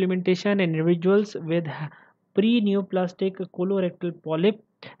 Folate supplementation in individuals with pre-neoplastic colorectal polyp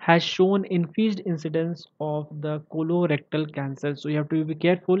has shown increased incidence of the colorectal cancer. So you have to be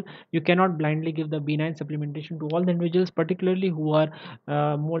careful. You cannot blindly give the B9 supplementation to all the individuals, particularly who are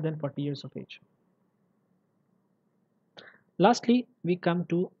more than 40 years of age. Lastly, we come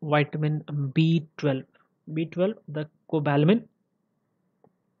to vitamin B12. B12, the cobalamin.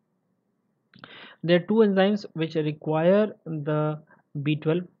 There are two enzymes which require the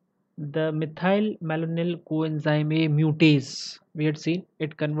B12. The methyl malonyl coenzyme A mutase, we had seen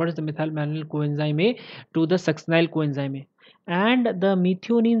it converts the methyl malonyl coenzyme A to the succinyl coenzyme A. And the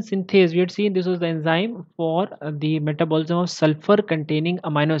methionine synthase, we had seen this was the enzyme for the metabolism of sulfur containing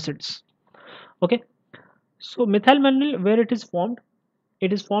amino acids. Okay, so methyl malonyl, where it is formed?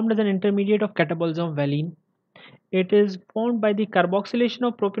 It is formed as an intermediate of catabolism of valine. It is formed by the carboxylation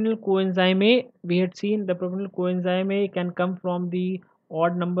of propionyl coenzyme A. We had seen the propionyl coenzyme A can come from the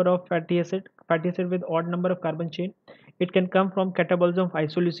odd number of fatty acid with odd number of carbon chain. It can come from catabolism of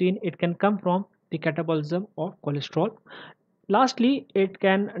isoleucine. It can come from the catabolism of cholesterol. Lastly, it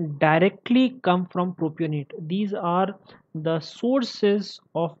can directly come from propionate. These are the sources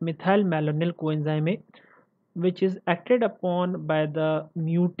of methyl malonyl coenzyme A, which is acted upon by the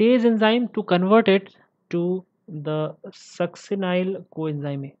mutase enzyme to convert it to the succinyl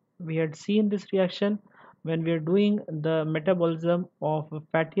coenzyme A. We had seen this reaction when we are doing the metabolism of a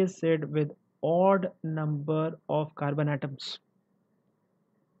fatty acid with odd number of carbon atoms.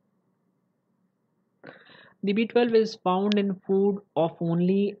 The B12 is found in food of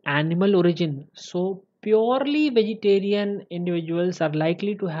only animal origin. So purely vegetarian individuals are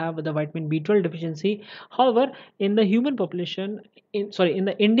likely to have the vitamin B12 deficiency. However, in the human population, in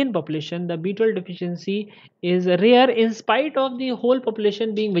the Indian population, the B12 deficiency is rare in spite of the whole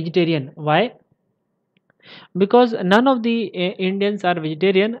population being vegetarian. Why? Because none of the Indians are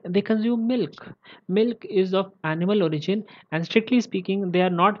vegetarian. They consume milk is of animal origin, and strictly speaking they are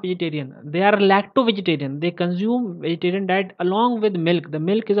not vegetarian, they are lacto vegetarian. They consume vegetarian diet along with milk. The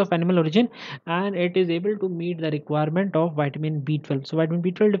milk is of animal origin and it is able to meet the requirement of vitamin B12. So vitamin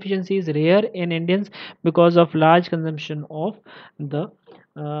B12 deficiency is rare in Indians because of large consumption of the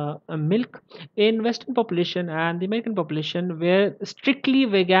milk. In western population and the American population, where strictly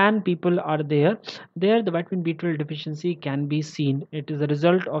vegan people are there the vitamin B12 deficiency can be seen. It is a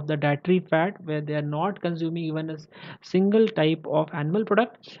result of the dietary fat where they are not consuming even a single type of animal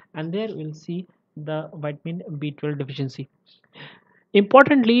product, and there we'll see the vitamin B12 deficiency.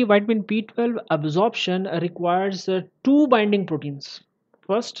 Importantly, vitamin B12 absorption requires two binding proteins.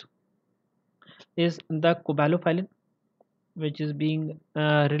 First is the cobalamin, which is being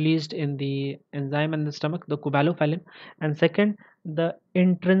released in the enzyme in the stomach, the cobalamin, and second, the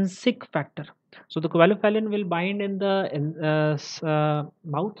intrinsic factor. So the cobalamin will bind in the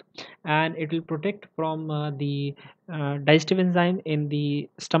mouth, and it will protect from the digestive enzyme in the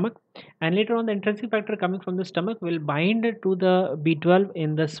stomach, and later on the intrinsic factor coming from the stomach will bind to the B12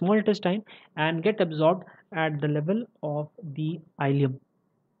 in the small intestine and get absorbed at the level of the ileum.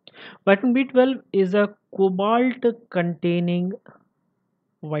 Vitamin B12 is a cobalt containing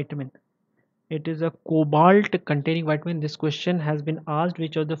vitamin. It is a cobalt containing vitamin. This question has been asked,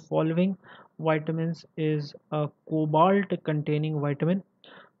 which of the following vitamins is a cobalt containing vitamin?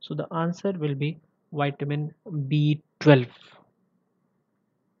 So the answer will be vitamin B12.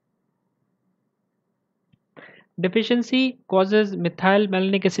 Deficiency causes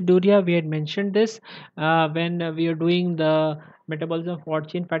methylmalonic aciduria. We had mentioned this when we are doing the metabolism of short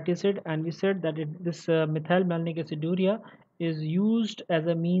chain fatty acid, and we said that this methylmalonic aciduria is used as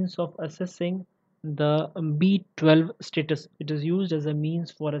a means of assessing the B12 status. It is used as a means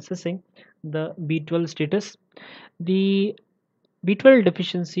for assessing the B12 status. The B12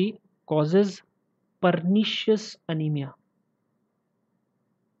 deficiency causes pernicious anemia.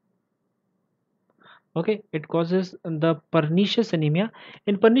 Okay, it causes the pernicious anemia.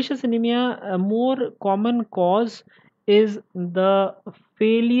 In pernicious anemia, a more common cause is the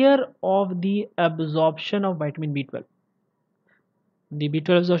failure of the absorption of vitamin B12. The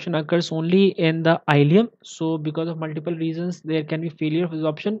B12 absorption occurs only in the ileum, so because of multiple reasons there can be failure of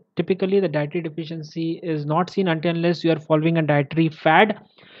absorption. Typically the dietary deficiency is not seen until unless you are following a dietary fad.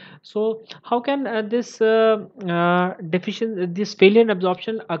 So how can this failure in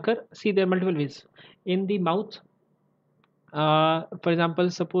absorption occur? See, there are multiple ways. In the mouth, for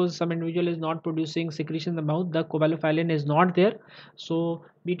example, suppose some individual is not producing secretion in the mouth, the covalophyllin is not there, so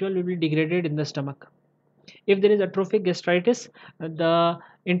B12 will be degraded in the stomach. If there is atrophic gastritis, the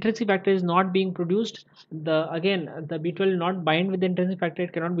intrinsic factor is not being produced, the B12 will not bind with the intrinsic factor,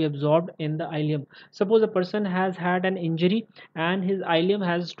 it cannot be absorbed in the ileum. Suppose a person has had an injury and his ileum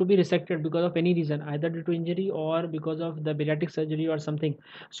has to be resected because of any reason, either due to injury or because of the bariatric surgery or something.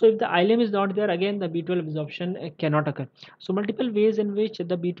 So if the ileum is not there, again the B12 absorption cannot occur. So multiple ways in which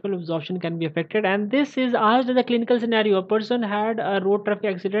the B12 absorption can be affected, and this is asked in the clinical scenario. A person had a road traffic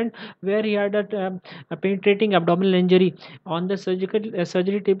accident where he had a penetrating abdominal injury. On the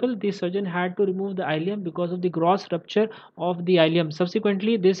surgery table, the surgeon had to remove the ileum because of the gross rupture of the ileum.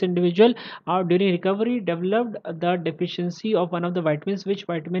 Subsequently, this individual during recovery developed the deficiency of one of the vitamins. Which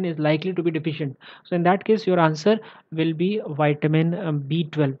vitamin is likely to be deficient? So in that case your answer will be vitamin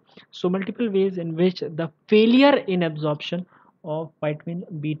B12. So multiple ways in which the failure in absorption of vitamin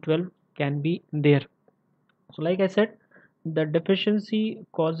B12 can be there. So like I said, the deficiency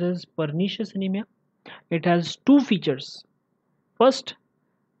causes pernicious anemia. It has two features. First,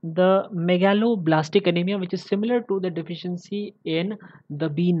 the megaloblastic anemia, which is similar to the deficiency in the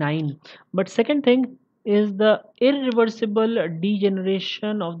B9. But second thing is the irreversible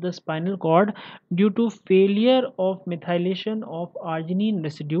degeneration of the spinal cord due to failure of methylation of arginine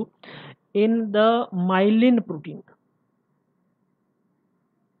residue in the myelin protein.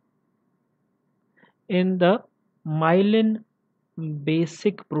 In the myelin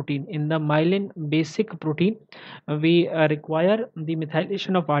basic protein, we require the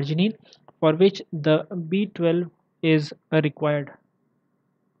methylation of arginine, for which the B12 is required,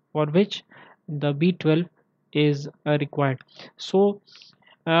 for which the B12 is required. So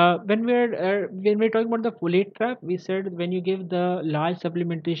when we're talking about the folate trap, we said when you give the large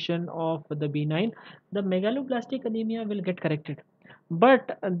supplementation of the B9, the megaloblastic anemia will get corrected,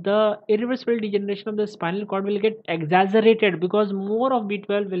 but the irreversible degeneration of the spinal cord will get exaggerated because more of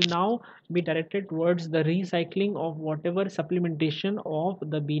B12 will now be directed towards the recycling of whatever supplementation of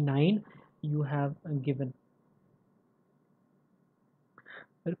the B9 you have given.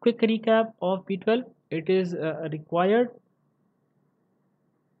 A quick recap of B12. It is required.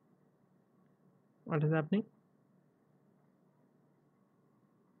 What is happening?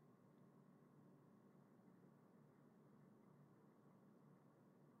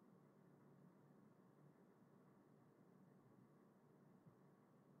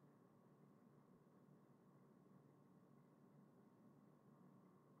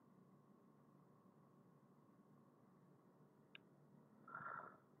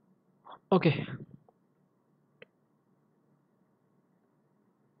 Okay.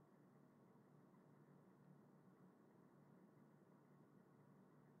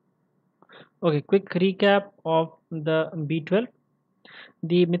 Okay, quick recap of the B12.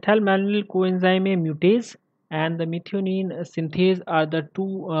 The methylmalonyl coenzyme mutase and the methionine synthase are the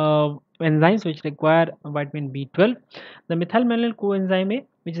two enzymes which require vitamin B12. The methylmalonyl coenzyme,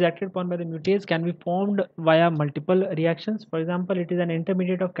 which is acted upon by the mutase, can be formed via multiple reactions. For example, it is an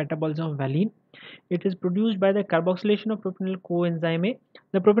intermediate of catabolism of valine. It is produced by the carboxylation of propionyl coenzyme.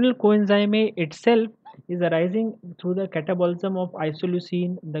 The propionyl coenzyme itself is arising through the catabolism of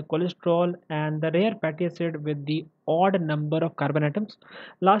isoleucine, the cholesterol, and the rare fatty acid with the odd number of carbon atoms.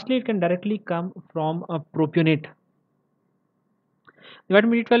 Lastly, it can directly come from a propionate. The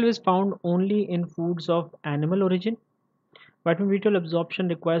vitamin B12 is found only in foods of animal origin. Vitamin B12 absorption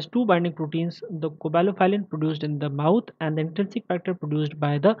requires two binding proteins, the cobalamin produced in the mouth and the intrinsic factor produced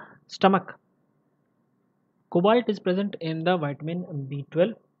by the stomach. Cobalt is present in the vitamin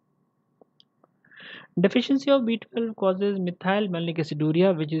B12. Deficiency of B12 causes methylmalonic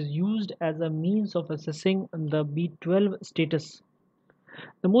aciduria, which is used as a means of assessing the B12 status.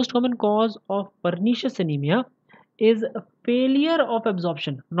 The most common cause of pernicious anemia is a failure of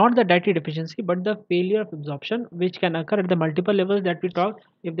absorption, not the dietary deficiency, but the failure of absorption, which can occur at the multiple levels that we talked.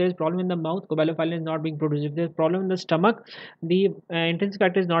 If there is problem in the mouth, cobalamin is not being produced. If there is problem in the stomach, the intrinsic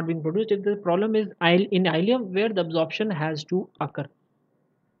factor is not being produced. If the problem is in ileum, where the absorption has to occur.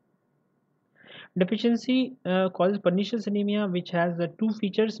 Deficiency causes pernicious anemia, which has the two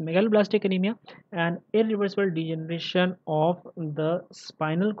features: megaloblastic anemia and irreversible degeneration of the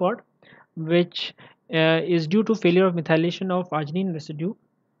spinal cord, which is due to failure of methylation of arginine residue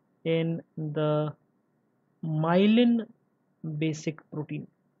in the myelin basic protein.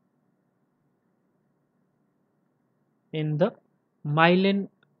 In the myelin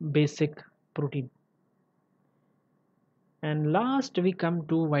basic protein. And last we come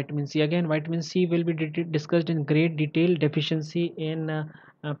to vitamin C. Again, vitamin C will be discussed in great detail. Deficiency in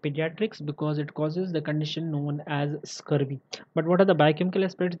pediatrics, because it causes the condition known as scurvy. But what are the biochemical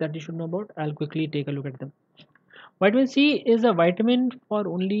aspects that you should know about? I'll quickly take a look at them. Vitamin C is a vitamin for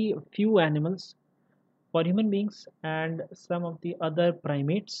only a few animals, for human beings and some of the other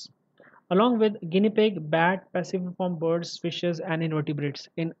primates, along with guinea pig, bat, passeriform birds, fishes, and invertebrates.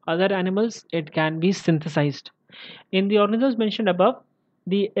 In other animals, it can be synthesized. In the organisms mentioned above,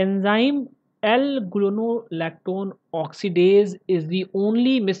 the enzyme L-gluconolactone oxidase is the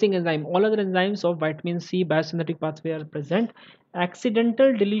only missing enzyme. All other enzymes of vitamin C biosynthetic pathway are present.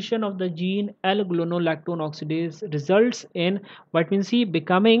 Accidental deletion of the gene L-gluconolactone oxidase results in vitamin C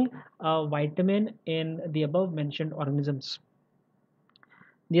becoming a vitamin in the above mentioned organisms.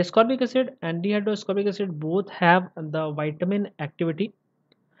 The ascorbic acid and dehydroascorbic acid both have the vitamin activity.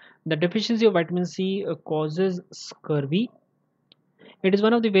 The deficiency of vitamin C causes scurvy. It is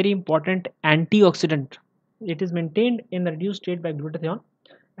one of the very important antioxidant. It is maintained in the reduced state by glutathione,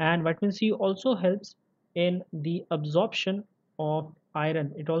 and vitamin C also helps in the absorption of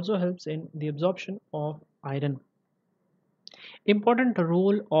iron. It also helps in the absorption of iron. Important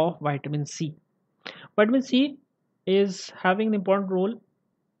role of vitamin C. Vitamin C is having an important role.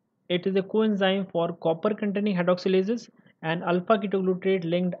 It is a coenzyme for copper containing hydroxylases and alpha ketoglutarate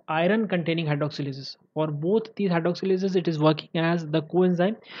linked iron containing hydroxylases. For both these hydroxylases, it is working as the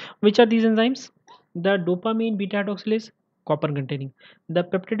coenzyme. Which are these enzymes? The dopamine beta hydroxylase, copper containing. The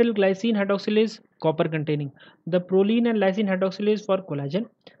peptidyl glycine hydroxylase, copper containing. The proline and lysine hydroxylase for collagen.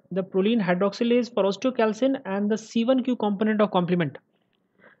 The proline hydroxylase for osteocalcin, and the C1q component of complement,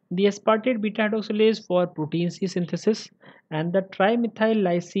 the aspartate beta hydroxylase for protein C synthesis, and the trimethyl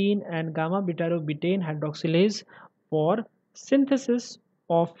lysine and gamma beta-butane hydroxylase for synthesis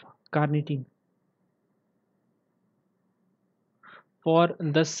of carnitine. For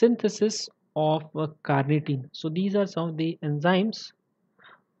the synthesis of carnitine. So these are some of the enzymes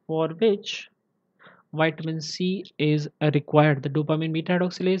for which vitamin C is required. The dopamine beta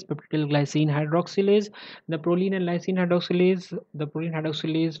hydroxylase, peptidyl glycine hydroxylase, the proline and lysine hydroxylase, the proline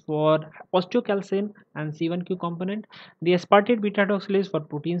hydroxylase for osteocalcin and C1q component, the aspartate beta hydroxylase for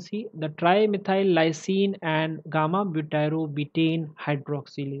protein C, the trimethyl lysine and gamma butyrobutane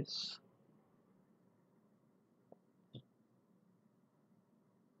hydroxylase.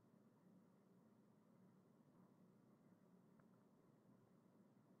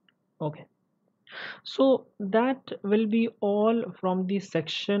 Okay. So that will be all from the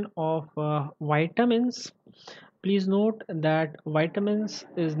section of vitamins. Please note that vitamins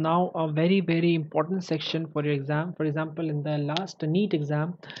is now a very important section for your exam. For example, in the last NEET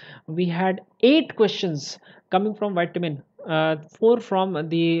exam, we had 8 questions coming from vitamin, 4 from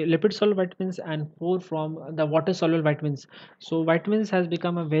the lipid soluble vitamins and 4 from the water soluble vitamins. So vitamins has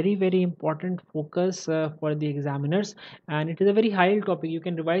become a very important focus for the examiners, and it is a very high topic. You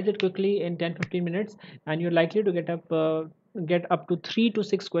can revise it quickly in 10-15 minutes, and you're likely to get up to 3 to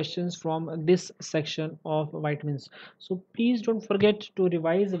 6 questions from this section of vitamins. So please don't forget to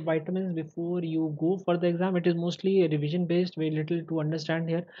revise vitamins before you go for the exam. It is mostly revision based, very little to understand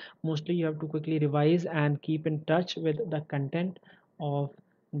here. Mostly you have to quickly revise and keep in touch with the content of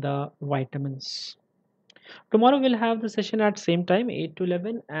the vitamins. Tomorrow we'll have the session at same time 8 to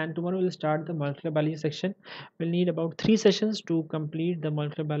 11, and tomorrow we'll start the molecular biology section. We'll need about 3 sessions to complete the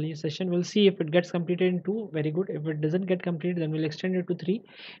molecular biology session. We'll see if it gets completed in 2, very good. If it doesn't get completed, then we'll extend it to 3.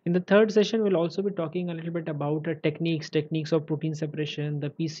 In the third session we'll also be talking a little bit about techniques of protein separation, the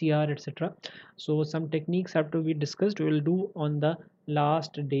PCR, etc. So some techniques have to be discussed, we'll do on the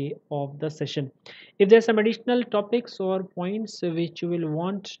last day of the session. If there's some additional topics or points which you will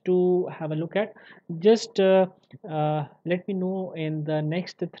want to have a look at, just let me know in the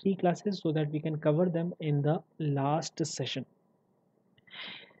next 3 classes so that we can cover them in the last session.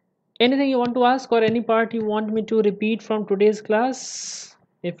 Anything you want to ask or any part you want me to repeat from today's class?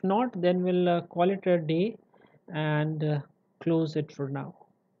 If not, then we'll call it a day and close it for now.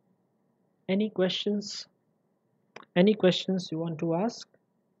 Any questions? Any questions you want to ask?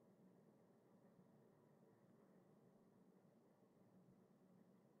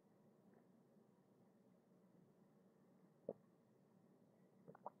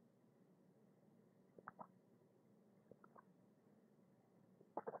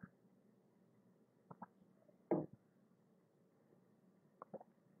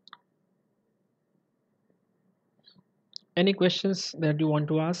 Any questions that you want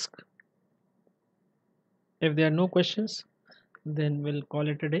to ask? If there are no questions, then we'll call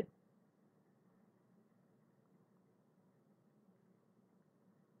it a day.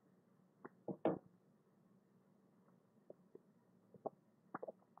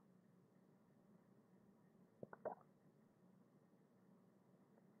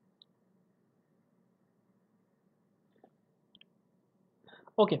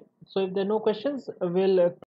 Okay, so if there are no questions, we'll